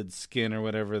molted skin or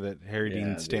whatever that Harry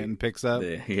Dean Stanton picks up.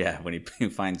 When he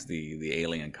finds the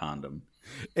alien condom.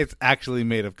 It's actually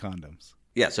made of condoms.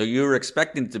 Yeah, so you were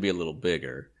expecting it to be a little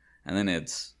bigger, and then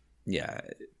it's then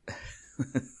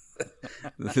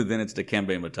it's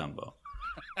Dikembe Mutombo.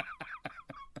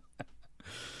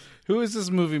 Who is this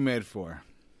movie made for?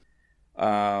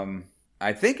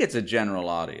 I think it's a general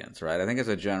audience, right? I think it's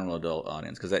a general adult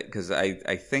audience because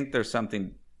I think there's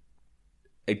something.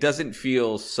 It doesn't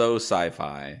feel so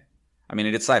sci-fi. I mean,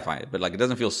 it's sci-fi, but it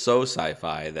doesn't feel so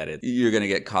sci-fi that you're going to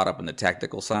get caught up in the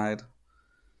tactical side,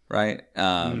 right?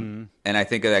 And I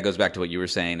think that goes back to what you were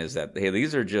saying is that, hey,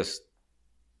 these are just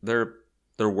they're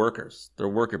workers, they're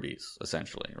worker bees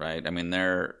essentially, right? I mean,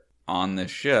 they're on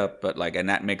this ship, but and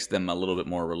that makes them a little bit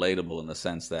more relatable in the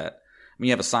sense that, I mean,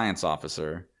 you have a science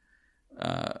officer.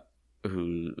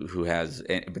 Who has,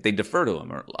 but they defer to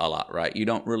him a lot, right? You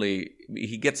don't really,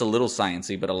 he gets a little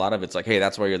sciencey, but a lot of it's hey,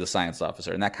 that's why you're the science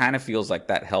officer. And that kind of feels like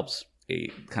that helps a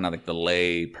kind of the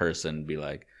lay person be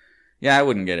yeah, I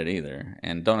wouldn't get it either.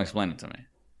 And don't explain it to me.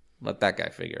 Let that guy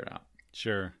figure it out.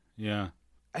 Sure. Yeah.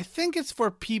 I think it's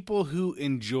for people who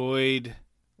enjoyed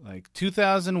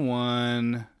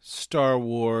 2001, Star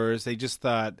Wars. They just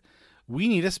thought, we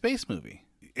need a space movie.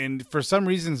 And for some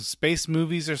reason, space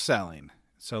movies are selling.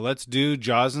 So let's do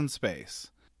Jaws in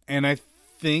space. And I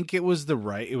think it was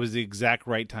the exact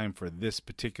right time for this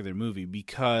particular movie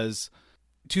because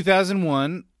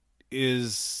 2001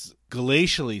 is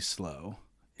glacially slow.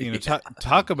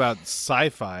 Talk about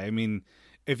sci-fi. I mean,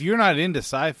 if you're not into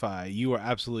sci-fi, you are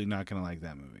absolutely not going to like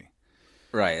that movie.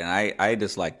 Right. And I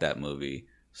dislike that movie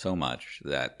so much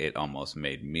that it almost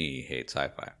made me hate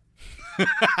sci-fi.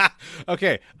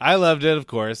 Okay, I loved it, of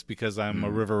course, because I'm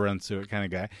a river runs through it kind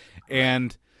of guy,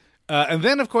 and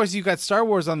then of course you got Star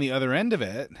Wars on the other end of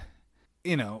it,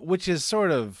 which is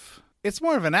sort of, it's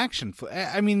more of an action.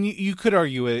 I mean, you could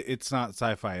argue it's not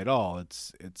sci-fi at all.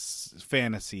 It's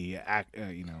fantasy,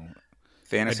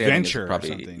 Fantasy, adventure I think, is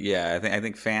or something. Yeah, I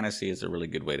think fantasy is a really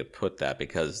good way to put that,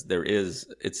 because it's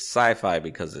sci-fi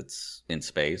because it's in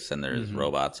space and there's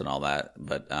robots and all that,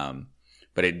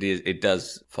 but it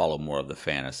does follow more of the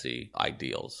fantasy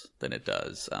ideals than it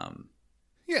does.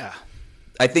 Yeah,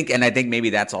 I think maybe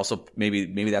that's also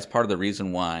maybe that's part of the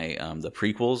reason why the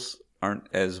prequels aren't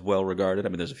as well regarded. I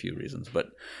mean, there's a few reasons,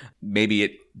 but maybe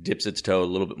it dips its toe a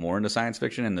little bit more into science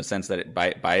fiction in the sense that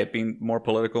by it being more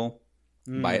political.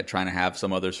 By it trying to have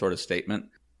some other sort of statement,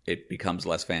 it becomes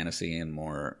less fantasy and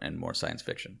more science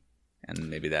fiction, and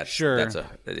maybe that's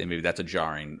a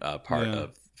jarring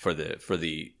part for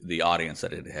the audience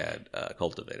that it had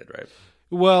cultivated, right?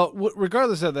 Well,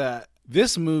 regardless of that,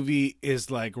 this movie is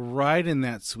like right in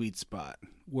that sweet spot.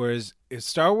 Whereas if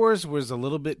Star Wars was a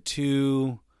little bit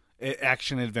too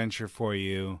action adventure for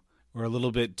you, or a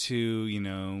little bit too,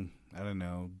 I don't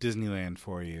know, Disneyland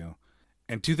for you.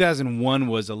 And 2001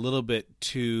 was a little bit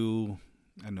too,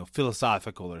 I don't know,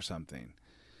 philosophical or something.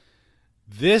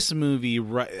 This movie,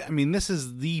 this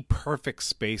is the perfect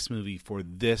space movie for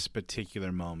this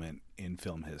particular moment in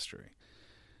film history.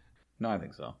 No, I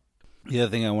think so. The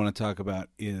other thing I want to talk about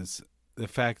is the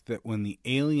fact that when the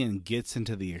alien gets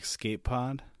into the escape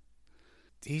pod,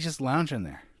 he's just lounging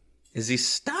there. Is he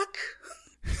stuck?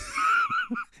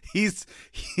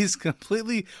 He's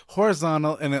completely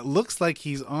horizontal, and it looks like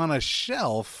he's on a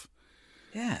shelf.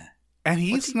 Yeah, and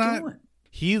what's he doing?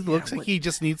 He looks like he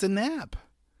just needs a nap.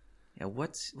 Yeah,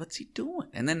 what's he doing?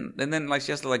 And then like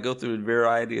she has to like go through a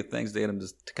variety of things to get him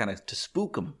to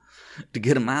spook him, to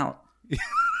get him out.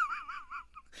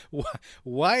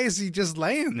 Why is he just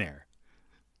laying there?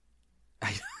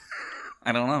 I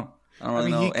don't know. I don't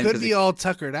really know. He could be all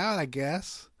tuckered out, I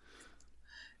guess.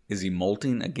 Is he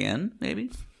molting again?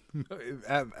 Maybe.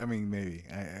 Maybe.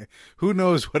 Who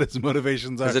knows what his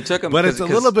motivations are? It took him, but it's a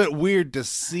little bit weird to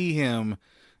see him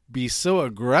be so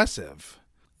aggressive,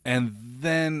 and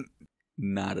then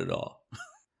not at all.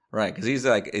 Right? Because he's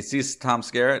like, it sees Tom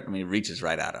Skerritt. I mean, he reaches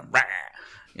right at him,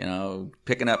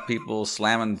 picking up people,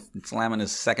 slamming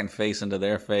his second face into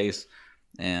their face,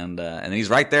 and he's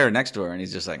right there next to her, and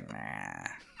he's just like, nah.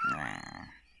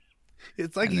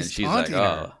 It's like he's she's taunting like,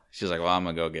 her. She's like, well, I'm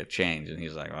going to go get changed. And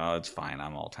he's like, well, it's fine.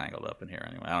 I'm all tangled up in here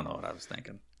anyway. I don't know what I was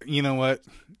thinking. You know what?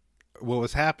 What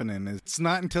was happening is it's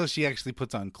not until she actually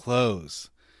puts on clothes.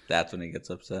 That's when he gets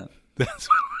upset. That's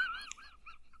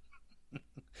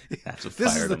what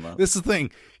fired him up. This is the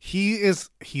thing.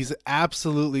 He's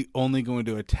absolutely only going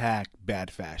to attack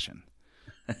bad fashion.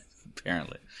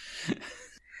 Apparently.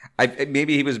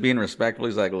 Maybe he was being respectful.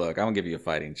 He's like, look, I'm going to give you a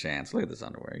fighting chance. Look at this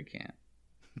underwear. You can't.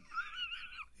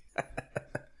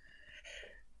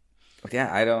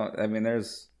 Yeah, I don't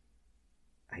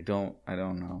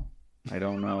know.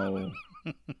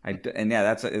 And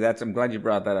yeah, that's. I'm glad you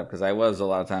brought that up, because I was a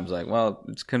lot of times like, well,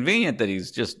 it's convenient that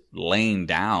he's just laying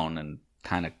down and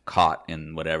kind of caught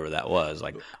in whatever that was.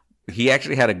 Like, he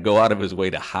actually had to go out of his way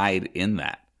to hide in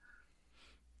that.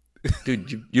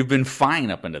 Dude, you've been fine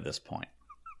up until this point.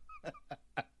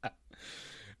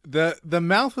 The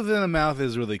mouth within a mouth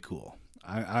is really cool.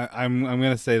 I'm going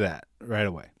to say that right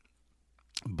away.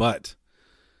 But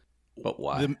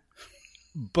why?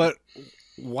 But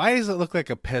why does it look like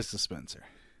a Pez dispenser?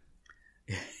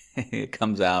 It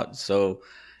comes out so.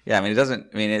 Yeah, I mean, it doesn't.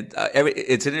 I mean,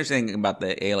 it's interesting thing about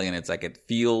the alien. It's like it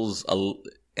feels,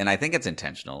 and I think it's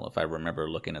intentional. If I remember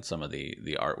looking at some of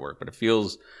the artwork, but it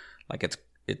feels like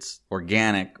it's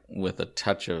organic with a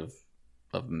touch of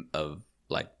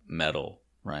like metal,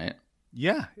 right?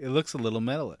 Yeah, it looks a little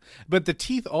metal, but the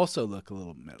teeth also look a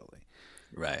little metally,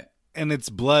 right? And its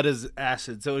blood is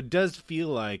acid, so it does feel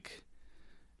like.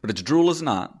 But its drool is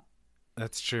not.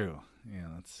 That's true.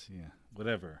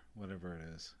 Whatever it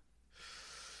is.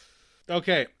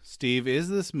 Okay, Steve, is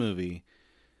this movie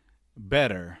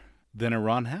better than a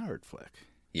Ron Howard flick?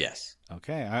 Yes.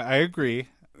 Okay, I agree.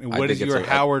 What is your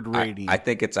Howard rating? I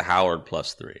think it's a Howard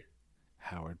 +3.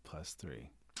 Howard +3.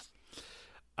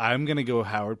 I'm going to go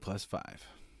Howard +5.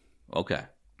 Okay.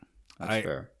 That's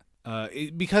fair.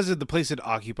 Because of the place it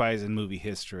occupies in movie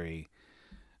history,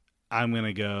 I'm going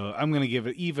to give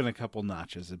it even a couple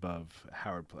notches above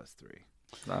Howard +3.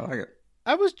 I like it.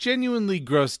 I was genuinely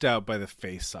grossed out by the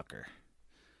face sucker.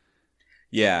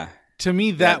 Yeah. To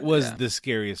me, that was the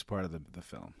scariest part of the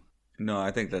film. No,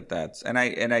 I think that's, and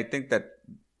I think that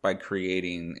by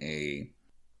creating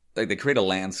they create a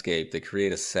landscape, they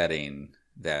create a setting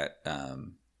that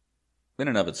in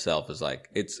and of itself is like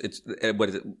it's what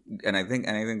is it? And I think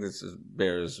this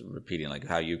bears repeating, like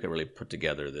how you can really put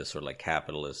together this sort of like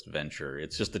capitalist venture.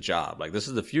 It's just a job. Like this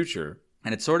is the future,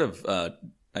 and it sort of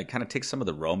like kind of takes some of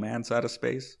the romance out of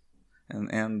space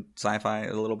and sci-fi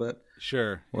a little bit.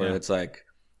 Sure. Where it's like,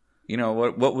 you know,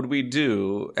 what would we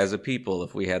do as a people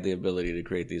if we had the ability to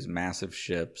create these massive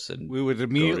ships and we would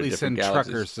immediately send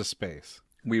truckers to space.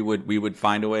 We would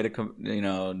find a way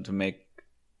to make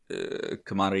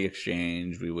commodity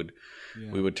exchange. We would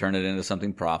turn it into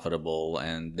something profitable,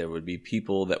 and there would be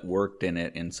people that worked in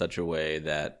it in such a way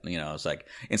that, you know, it's like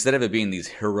instead of it being these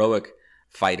heroic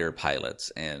fighter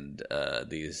pilots and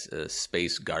these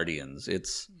space guardians,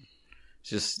 it's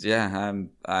just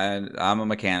I'm a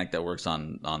mechanic that works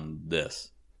on this.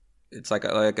 It's like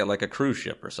a cruise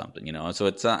ship or something, you know. And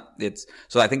so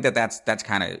so I think that's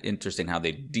kind of interesting how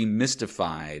they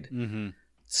demystified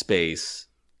space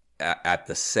at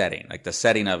the setting. Like the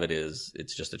setting of it is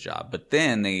it's just a job, but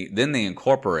then they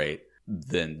incorporate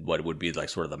what would be like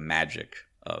sort of the magic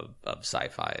of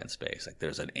sci-fi and space. Like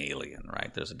there's an alien,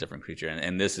 right? There's a different creature,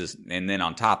 and then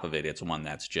on top of it, it's one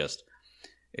that's just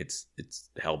it's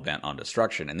hell bent on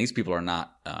destruction. And these people are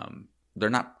not they're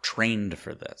not trained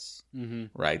for this,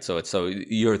 right? So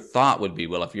your thought would be,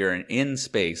 well, if you're in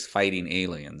space fighting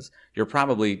aliens, you're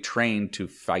probably trained to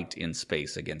fight in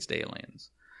space against aliens.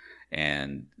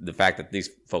 And the fact that these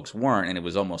folks weren't, and it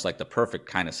was almost like the perfect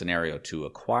kind of scenario to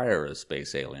acquire a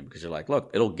space alien, because you're like,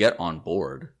 look, it'll get on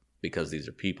board because these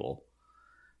are people,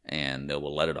 and they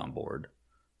will let it on board,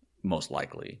 most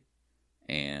likely.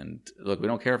 And look, we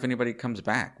don't care if anybody comes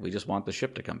back. We just want the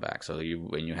ship to come back. So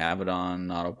when you have it on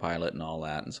autopilot and all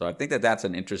that. And so I think that's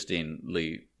an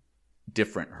interestingly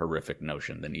different horrific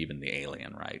notion than even the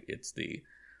alien, right? It's the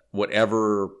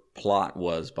whatever plot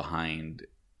was behind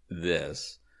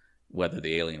this, whether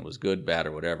the alien was good, bad,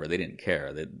 or whatever, they didn't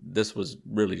care. That this was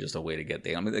really just a way to get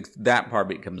the. I mean, that part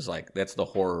becomes like that's the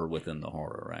horror within the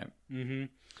horror, right? Mm-hmm.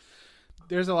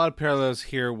 There's a lot of parallels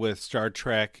here with Star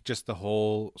Trek, just the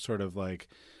whole sort of like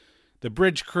the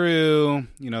bridge crew,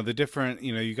 you know, the different,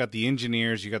 you know, you got the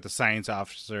engineers, you got the science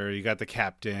officer, you got the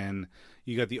captain,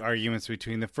 you got the arguments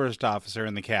between the first officer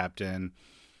and the captain.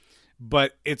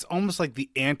 But it's almost like the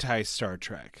anti-Star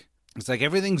Trek. It's like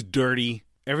everything's dirty.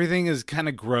 Everything is kind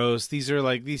of gross. These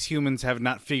humans have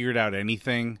not figured out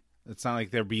anything. It's not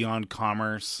like they're beyond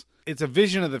commerce. It's a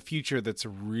vision of the future that's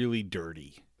really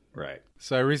dirty. Right.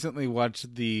 So I recently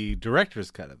watched the director's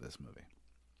cut of this movie,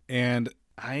 and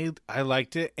I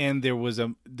liked it. And there was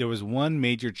one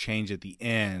major change at the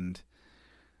end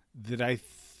that I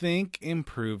think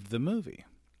improved the movie.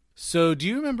 So do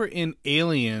you remember in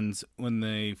Aliens when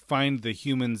they find the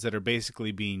humans that are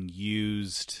basically being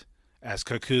used as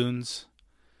cocoons?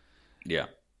 Yeah.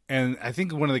 And I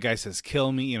think one of the guys says,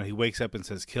 "Kill me." You know, he wakes up and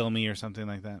says, "Kill me," or something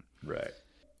like that. Right.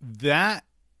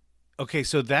 Okay,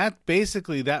 so that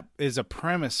is a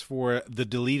premise for the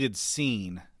deleted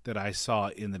scene that I saw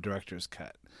in the director's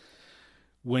cut.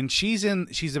 When she's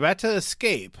about to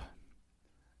escape,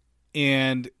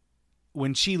 and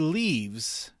when she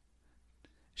leaves,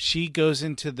 she goes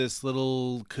into this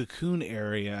little cocoon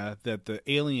area that the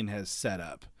alien has set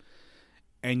up,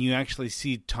 and you actually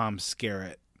see Tom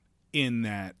Skerritt in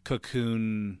that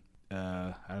cocoon.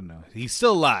 I don't know. He's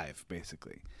still alive,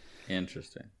 basically.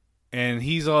 Interesting. And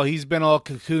he's been all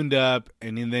cocooned up,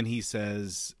 and then he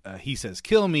says,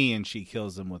 "Kill me," and she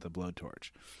kills him with a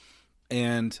blowtorch.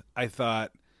 And I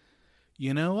thought,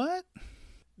 you know what?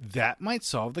 That might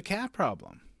solve the cat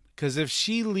problem. Because if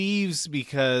she leaves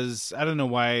because, I don't know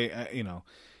why,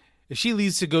 if she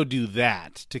leaves to go do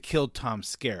that, to kill Tom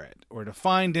Skerritt, or to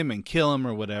find him and kill him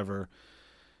or whatever,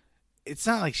 it's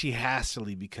not like she has to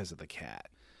leave because of the cat.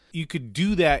 You could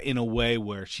do that in a way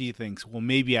where she thinks, well,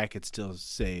 maybe I could still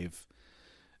save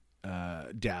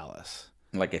Dallas.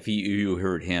 Like if you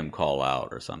heard him call out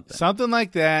or something. Something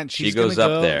like that. She goes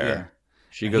up there. Yeah.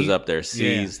 She goes up there,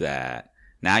 sees that.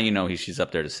 Now you know she's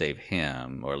up there to save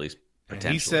him, or at least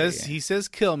potentially. He says,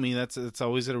 "Kill me." It's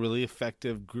always a really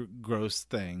effective, gross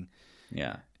thing.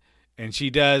 Yeah. And she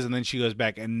does, and then she goes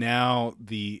back, and now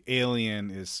the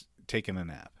alien is taking a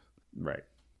nap. Right.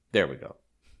 There we go.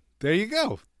 There you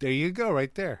go. There you go,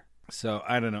 right there. So,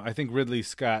 I don't know. I think Ridley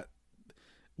Scott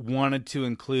wanted to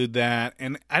include that.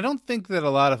 And I don't think that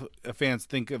a lot of fans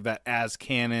think of that as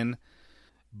canon.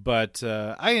 But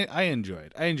I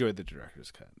enjoyed the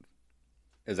director's cut.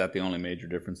 Is that the only major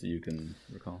difference that you can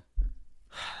recall?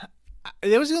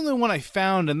 That was the only one I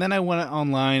found. And then I went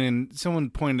online and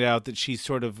someone pointed out that she's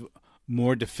sort of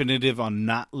more definitive on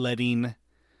not letting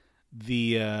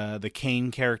the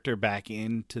Kane character back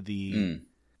into the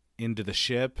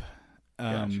ship.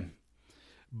 Gotcha.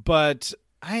 But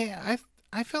I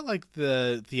felt like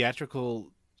the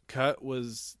theatrical cut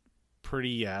was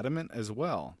pretty adamant as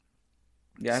well.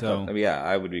 Yeah,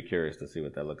 I would be curious to see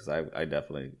what that looks. I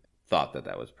definitely thought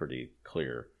that was pretty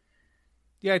clear.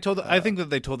 Yeah, I think that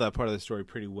they told that part of the story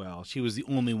pretty well. She was the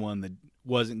only one that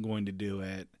wasn't going to do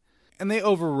it, and they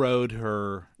overrode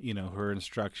her, her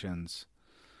instructions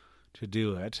to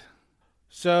do it.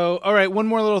 So, all right, one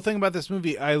more little thing about this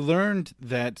movie. I learned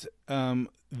that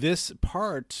this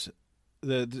part,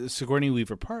 the Sigourney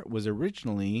Weaver part, was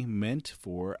originally meant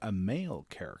for a male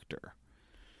character.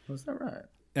 Was that right?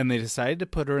 And they decided to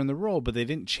put her in the role, but they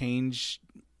didn't change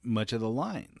much of the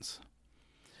lines.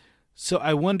 So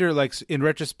I wonder, like, in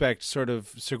retrospect, sort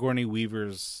of Sigourney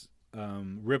Weaver's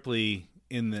Ripley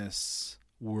in this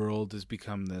world has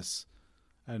become this,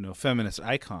 I don't know, feminist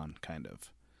icon, kind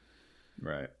of.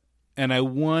 Right. And I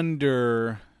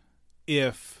wonder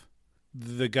if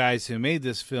the guys who made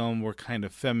this film were kind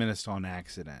of feminist on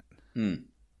accident.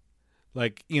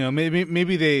 Like,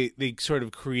 maybe they sort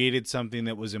of created something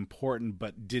that was important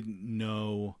but didn't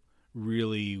know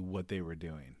really what they were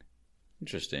doing.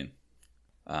 Interesting.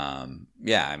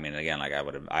 Yeah, I mean, again, like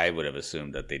I would have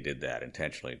assumed that they did that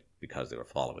intentionally because they were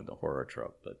following the horror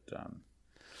trope, but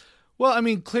well, I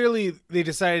mean, clearly they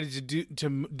decided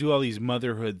to do all these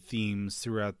motherhood themes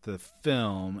throughout the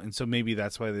film, and so maybe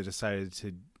that's why they decided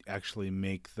to actually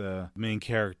make the main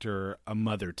character a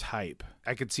mother type.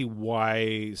 I could see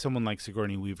why someone like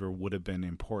Sigourney Weaver would have been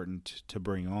important to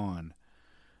bring on,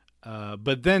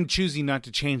 but then choosing not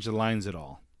to change the lines at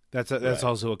all. That's Right.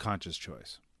 also a conscious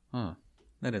choice. Huh.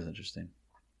 That is interesting.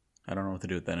 I don't know what to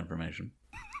do with that information.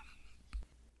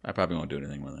 I probably won't do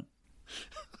anything with it.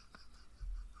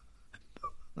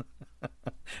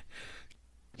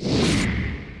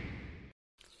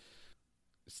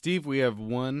 Steve, we have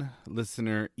one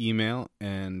listener email,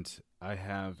 and I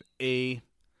have a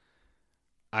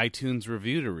iTunes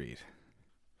review to read.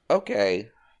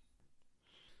 Okay.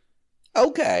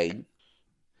 What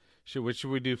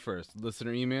should we do first?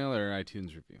 Listener email or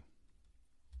iTunes review?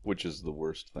 Which is the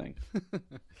worst thing?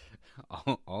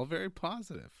 All very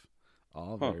positive.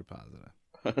 All very positive.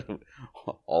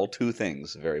 All two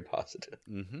things very positive.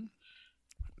 Mm-hmm.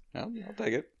 I'll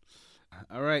take it.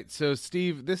 All right, so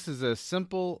Steve, this is a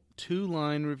simple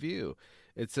 2-line review.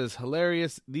 It says,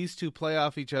 hilarious, these two play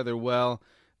off each other well.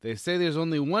 They say there's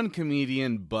only one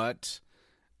comedian, but...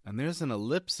 And there's an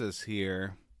ellipsis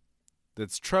here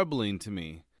that's troubling to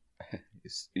me.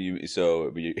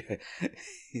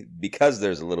 Because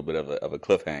there's a little bit of a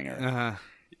cliffhanger,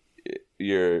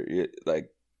 you're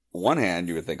like, one hand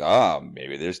you would think,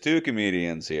 maybe there's two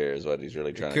comedians here is what he's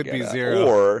really trying to get be at. zero.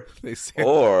 Or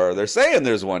they're saying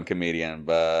there's one comedian,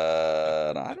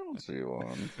 but I don't see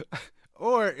one.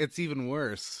 Or it's even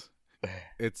worse.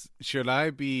 Should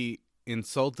I be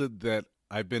insulted that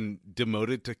I've been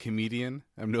demoted to comedian?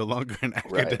 I'm no longer an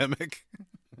academic.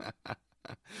 Right.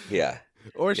 Yeah.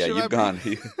 Or yeah, should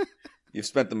you've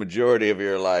spent the majority of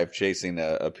your life chasing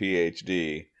a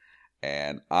PhD,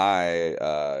 and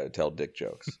I tell dick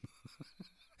jokes.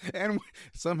 And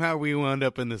somehow we wound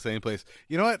up in the same place.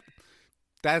 You know what?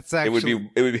 That's actually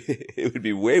it would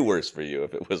be way worse for you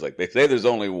if it was like they say there's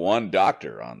only one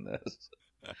doctor on this. ...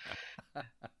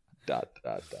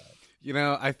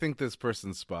 I think this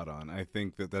person's spot on. I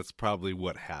think that's probably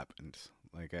what happened.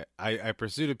 Like I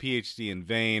pursued a PhD in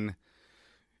vain.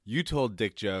 You told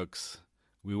dick jokes.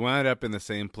 We wound up in the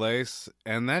same place,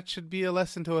 and that should be a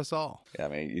lesson to us all. Yeah, I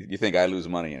mean, you think I lose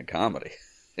money in comedy?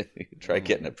 Try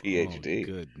getting a PhD.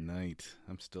 Good night.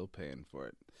 I'm still paying for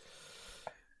it.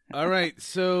 All right,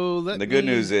 so the good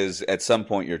news is, at some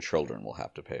point, your children will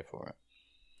have to pay for it.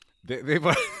 They've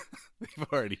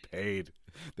already paid.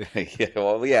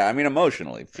 Yeah, I mean,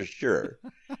 emotionally, for sure.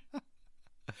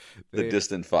 The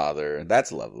distant father.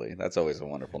 That's lovely. That's always a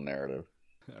wonderful narrative.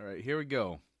 All right, here we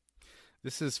go.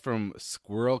 This is from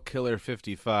Squirrel Killer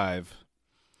 55.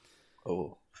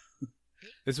 Oh.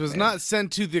 This was not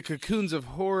sent to the cocoons of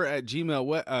horror at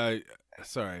Gmail.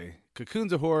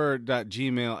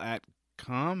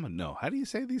 cocoonsofhorror.gmail.com. No, how do you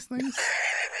say these things?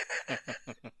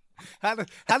 How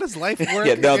does life work?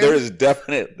 Yeah, no, there's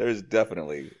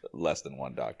definitely less than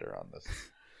one doctor on this.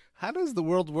 How does the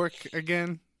world work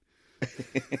again?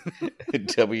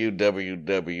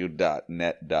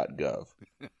 www.net.gov.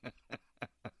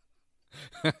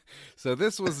 So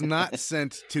this was not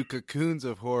sent to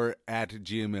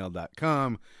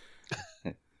cocoonsofhorror@gmail.com.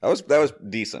 That was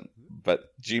decent,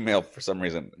 but Gmail for some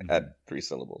reason had 3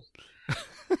 syllables.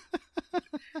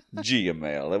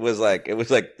 Gmail. It was like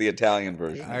the Italian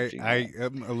version of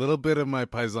Gmail. A little bit of my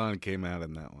Paisan came out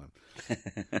in that one.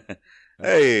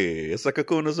 Hey, it's like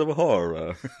Cocoons of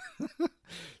Horror.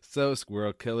 So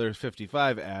Squirrel Killer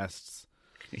 55 asks,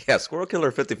 Yeah, Squirrel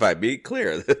Killer 55. Be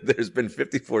clear, there's been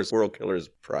 54 Squirrel Killers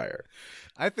prior.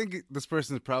 I think this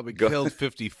person's probably killed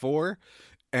 54,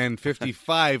 and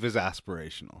 55 is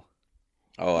aspirational.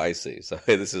 Oh, I see. So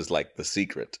this is like the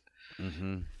secret.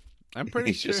 Mm-hmm. I'm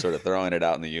pretty He's sure. just sort of throwing it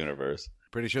out in the universe.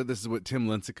 Pretty sure this is what Tim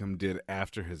Lincecum did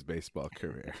after his baseball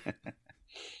career.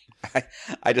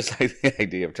 I just like the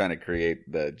idea of trying to create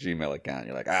the Gmail account.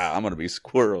 You're like, I'm going to be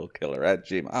Squirrel Killer at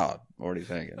Gmail. Oh, already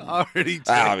thinking. I'm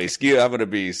going to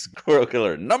be Squirrel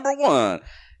Killer number 1.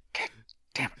 God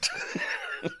damn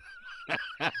it.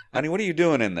 Honey, what are you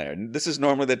doing in there? This is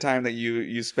normally the time that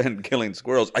you spend killing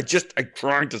squirrels. I'm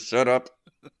trying to set up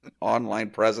online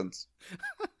presence.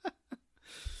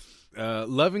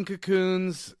 Loving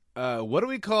Cocoons. What do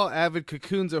we call avid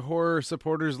Cocoons of Horror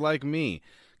supporters like me?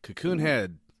 Cocoon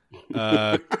Head.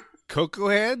 Cocoa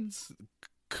Heads?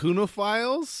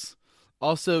 Coonophiles?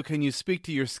 Also, can you speak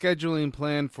to your scheduling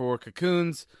plan for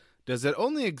Cocoons? Does it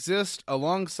only exist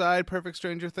alongside Perfect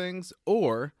Stranger Things?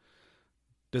 Or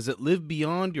does it live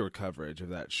beyond your coverage of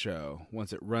that show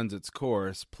once it runs its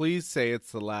course? Please say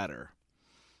it's the latter.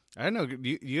 I don't know.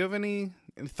 Do you have any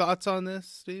thoughts on this,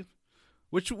 Steve?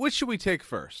 Which should we take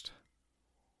first?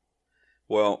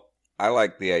 Well, I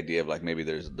like the idea of like maybe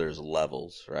there's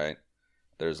levels, right?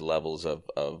 There's levels of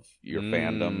your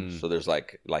fandom. So there's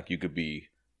like you could be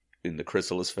in the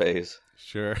chrysalis phase.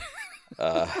 Sure.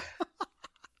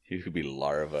 You could be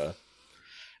larva.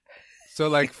 So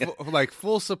like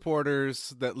full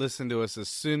supporters that listen to us as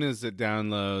soon as it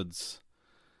downloads.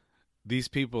 These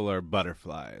people are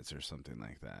butterflies or something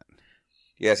like that.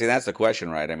 Yeah, see, that's the question,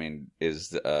 right? I mean,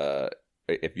 is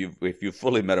if you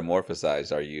fully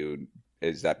metamorphosized,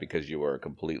 is that because you are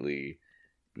completely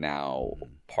now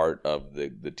part of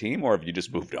the team, or have you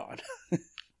just moved on?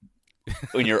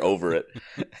 When you're over it.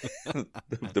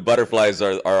 The butterflies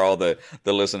are all the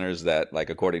listeners that, like,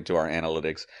 according to our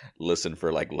analytics, listen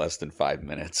for like less than 5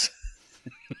 minutes.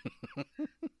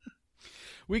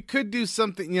 We could do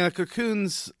something,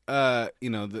 Cocoons,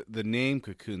 the name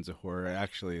Cocoons of Horror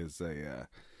actually is an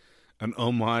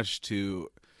homage to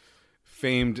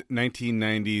famed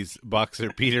 1990s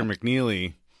boxer Peter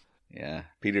McNeely. Yeah,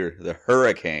 Peter the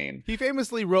Hurricane. He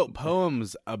famously wrote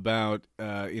poems about,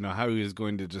 how he was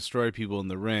going to destroy people in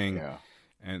the ring. Yeah.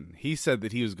 And he said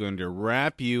that he was going to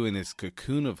wrap you in his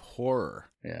cocoon of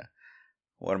horror. Yeah.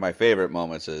 One of my favorite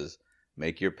moments is,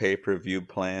 make your pay-per-view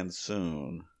plans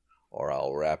soon, or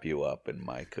I'll wrap you up in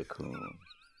my cocoon.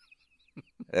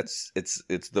 It's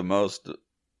the most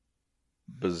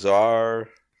bizarre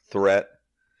threat.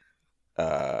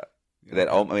 And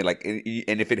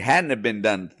if it hadn't have been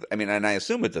done, and I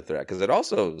assume it's a threat because it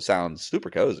also sounds super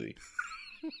cozy.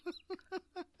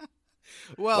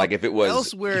 Well, like if it was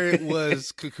elsewhere, it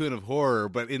was Cocoon of Horror,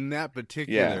 but in that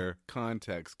particular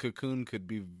context, Cocoon could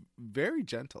be very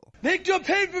gentle. Make your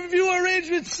pay-per-view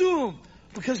arrangements soon,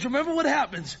 because remember what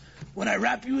happens when I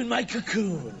wrap you in my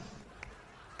cocoon.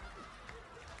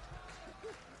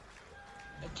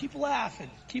 Keep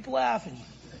laughing.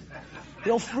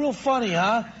 Real funny,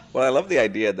 huh? Well, I love the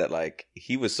idea that like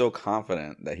he was so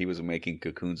confident that he was making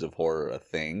Cocoons of Horror a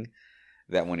thing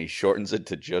that when he shortens it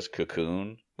to just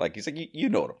Cocoon, like he's like, you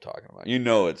know what I'm talking about. You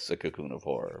know it's a Cocoon of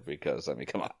Horror because,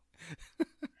 come on.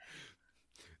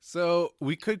 So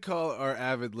we could call our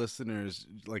avid listeners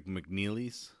like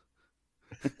McNeelys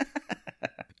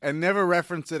and never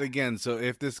reference it again. So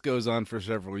if this goes on for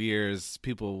several years,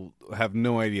 people have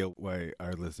no idea why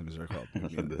our listeners are called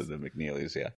McNeelys. the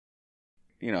McNeelys, yeah.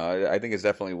 I think it's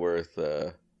definitely worth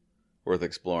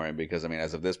exploring because,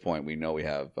 as of this point, we know we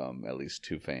have at least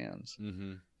 2 fans.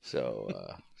 Mm-hmm. So,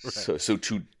 right. so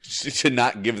to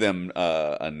not give them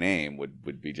a name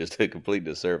would be just a complete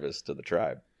disservice to the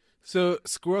tribe. So,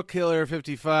 Squirrel Killer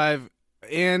 55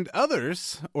 and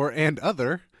others, go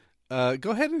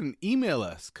ahead and email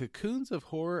us,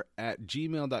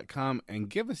 cocoonsofhorror@gmail.com, and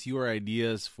give us your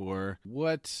ideas for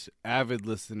what avid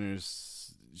listeners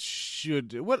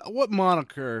what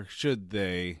moniker should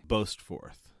they boast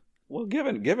forth? Well,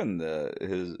 given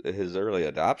his early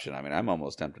adoption, I'm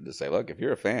almost tempted to say, look, if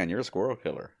you're a fan, you're a Squirrel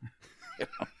Killer.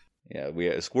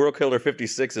 Yeah, Squirrel Killer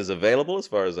 56 is available as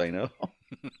far as I know.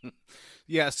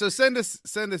 Yeah, so send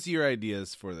us your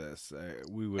ideas for this.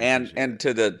 We would and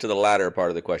to the latter part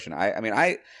of the question.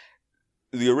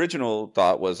 The original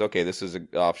thought was, okay, this is an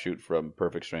offshoot from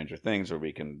Perfect Stranger Things where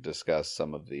we can discuss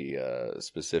some of the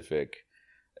specific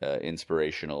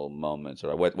inspirational moments,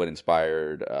 or what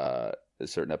inspired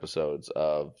certain episodes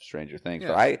of Stranger Things. Yeah.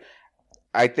 But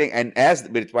I think,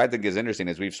 but what I think is interesting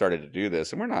is we've started to do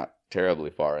this, and we're not terribly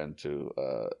far into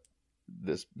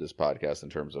this podcast in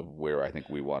terms of where I think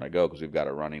we want to go, because we've got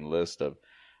a running list of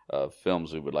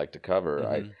films we would like to cover.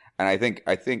 Mm-hmm.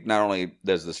 I think not only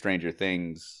does the Stranger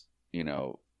Things,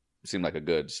 seem like a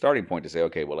good starting point to say,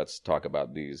 okay, well, let's talk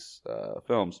about these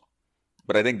films.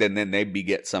 But I think then they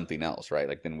beget something else, right?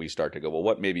 Like then we start to go, well,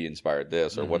 what maybe inspired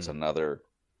this, or what's another,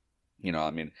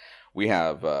 we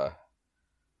have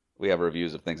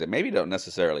reviews of things that maybe don't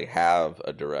necessarily have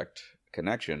a direct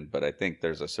connection, but I think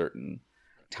there's a certain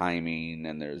timing,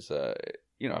 and there's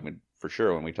for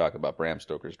sure when we talk about Bram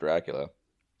Stoker's Dracula,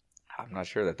 I'm not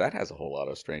sure that has a whole lot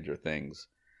of Stranger Things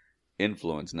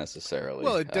influence necessarily.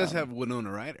 Well, it does have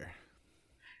Winona Ryder.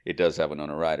 It does have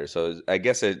Winona Ryder. So I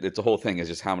guess it's the whole thing is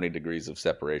just how many degrees of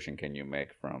separation can you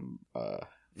make from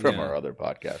our other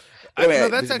podcast.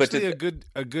 That's actually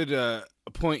a good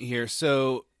point here.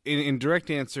 So in direct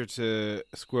answer to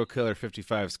Squirrel Killer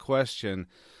 55's question,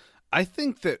 I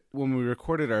think that when we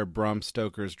recorded our Bram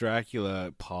Stoker's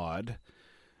Dracula pod,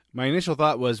 my initial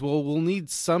thought was, well, we'll need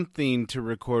something to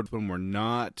record when we're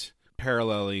not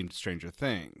paralleling Stranger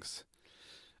Things.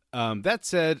 That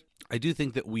said, I do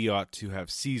think that we ought to have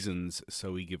seasons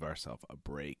so we give ourselves a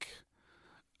break.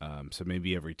 So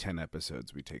maybe every 10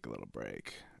 episodes we take a little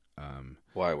break.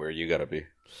 Why? Where you gotta be?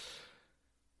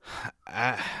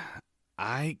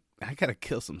 I gotta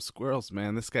kill some squirrels,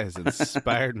 man. This guy has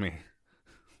inspired me.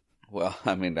 Well,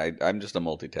 I mean, I'm just a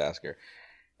multitasker.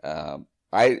 I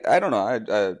don't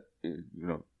know.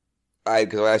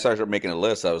 Because when I started making a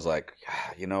list, I was like,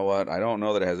 you know what? I don't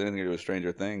know that it has anything to do with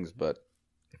Stranger Things, but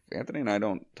if Anthony and I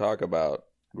don't talk about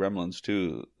Gremlins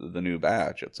 2, the new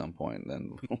batch at some point,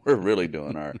 then we're really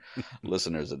doing our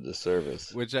listeners a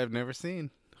disservice. Which I've never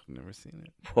seen. I've never seen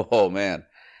it. Oh, man.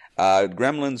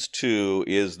 Gremlins 2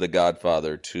 is the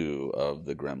Godfather 2 of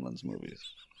the Gremlins movies.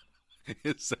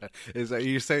 Is that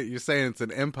you're saying it's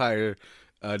an Empire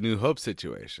New Hope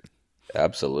situation?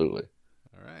 Absolutely.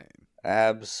 All right.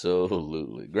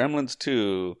 Absolutely. Gremlins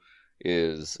 2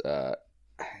 is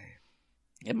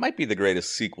it might be the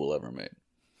greatest sequel ever made.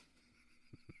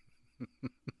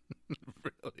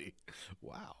 Really?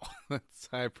 Wow. That's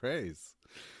high praise.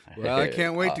 Well, I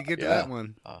can't wait to get to that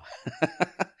one.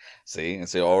 See, and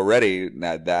so already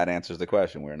that answers the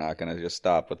question. We're not going to just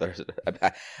stop with our.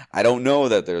 I don't know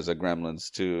that there's a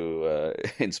Gremlins 2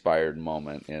 inspired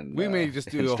moment in. We may just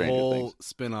do a whole Things.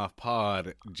 spin-off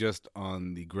pod just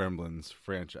on the Gremlins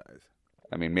franchise.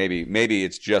 I mean, maybe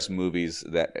it's just movies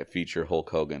that feature Hulk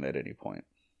Hogan at any point.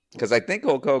 Because I think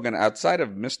Hulk Hogan, outside of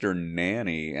Mr.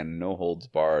 Nanny and No Holds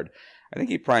Barred, I think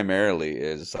he primarily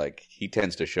is like, he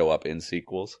tends to show up in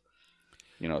sequels.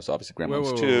 So obviously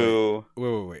Gremlins 2.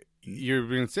 Wait. You're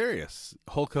being serious?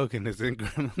 Hulk Hogan is in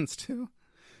Gremlins 2?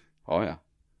 Oh, yeah.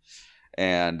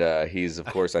 And he's, of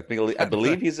course, I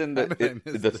believe he's in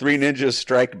the Three Ninjas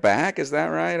Strike Back. Is that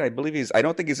right? I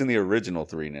don't think he's in the original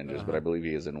Three Ninjas, but I believe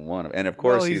he is in one of. And of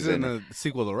course, he's in the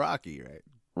sequel to Rocky, right?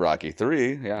 Rocky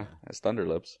 3, yeah, as Thunder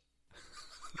Lips.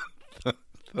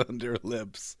 Thunder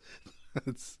Lips.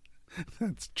 That's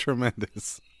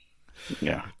tremendous.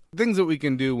 Yeah. Things that we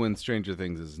can do when Stranger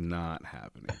Things is not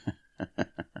happening.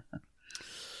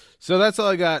 So that's all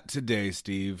I got today,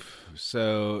 Steve.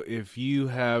 So if you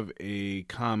have a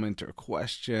comment or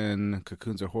question,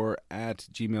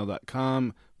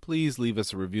 cocoonsohorror@gmail.com. Please leave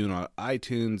us a review on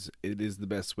iTunes. It is the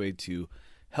best way to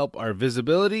help our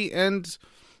visibility and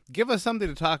give us something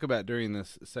to talk about during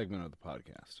this segment of the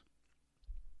podcast.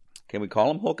 Can we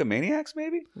call them Hulkamaniacs,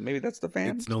 maybe? Maybe that's the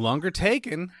fans? It's no longer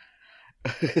taken.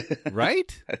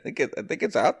 Right? I think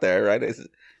it's out there, right? It's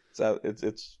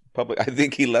public. I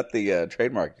think he let the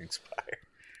trademark expire.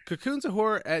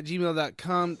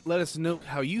 cocoonsofhorror@gmail.com. Let us know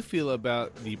how you feel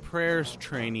about the prayers,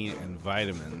 training, and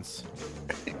vitamins.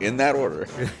 In that order.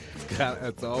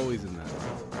 It's always in that order.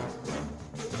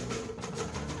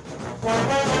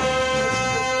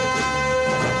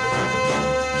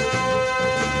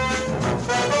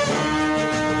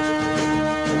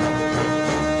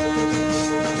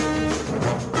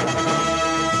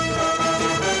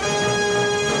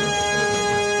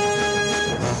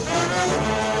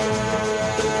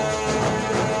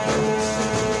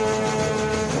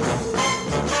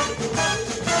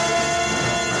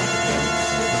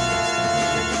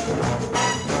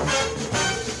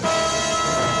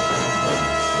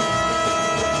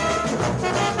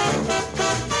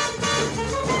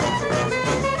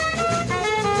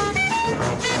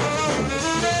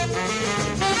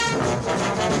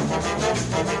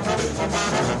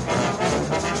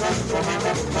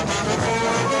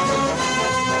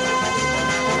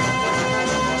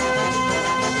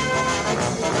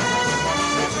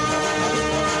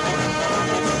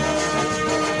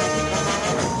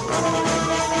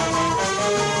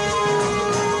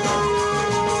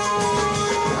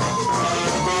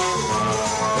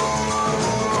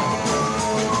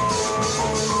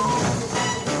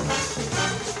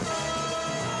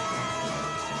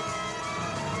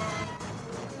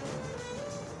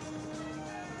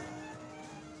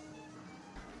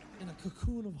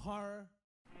 Star.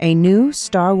 A new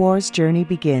Star Wars journey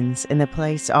begins in the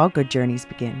place all good journeys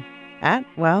begin. At,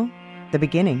 well, the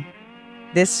beginning.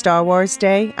 This Star Wars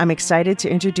Day, I'm excited to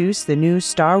introduce the new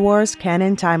Star Wars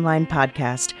Canon Timeline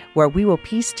podcast, where we will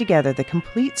piece together the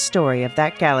complete story of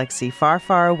that galaxy far,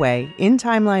 far away, in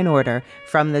timeline order,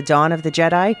 from the dawn of the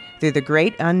Jedi through the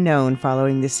great unknown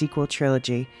following the sequel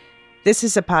trilogy. This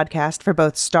is a podcast for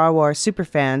both Star Wars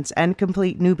superfans and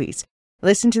complete newbies.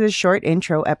 Listen to the short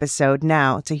intro episode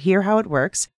now to hear how it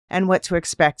works and what to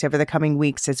expect over the coming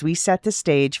weeks as we set the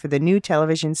stage for the new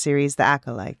television series The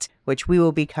Acolyte, which we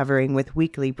will be covering with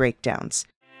weekly breakdowns.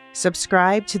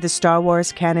 Subscribe to the Star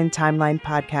Wars Canon Timeline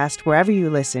podcast wherever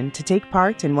you listen to take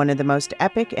part in one of the most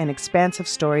epic and expansive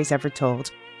stories ever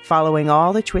told, following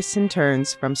all the twists and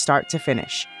turns from start to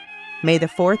finish. May the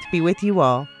 4th be with you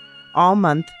all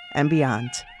month and beyond.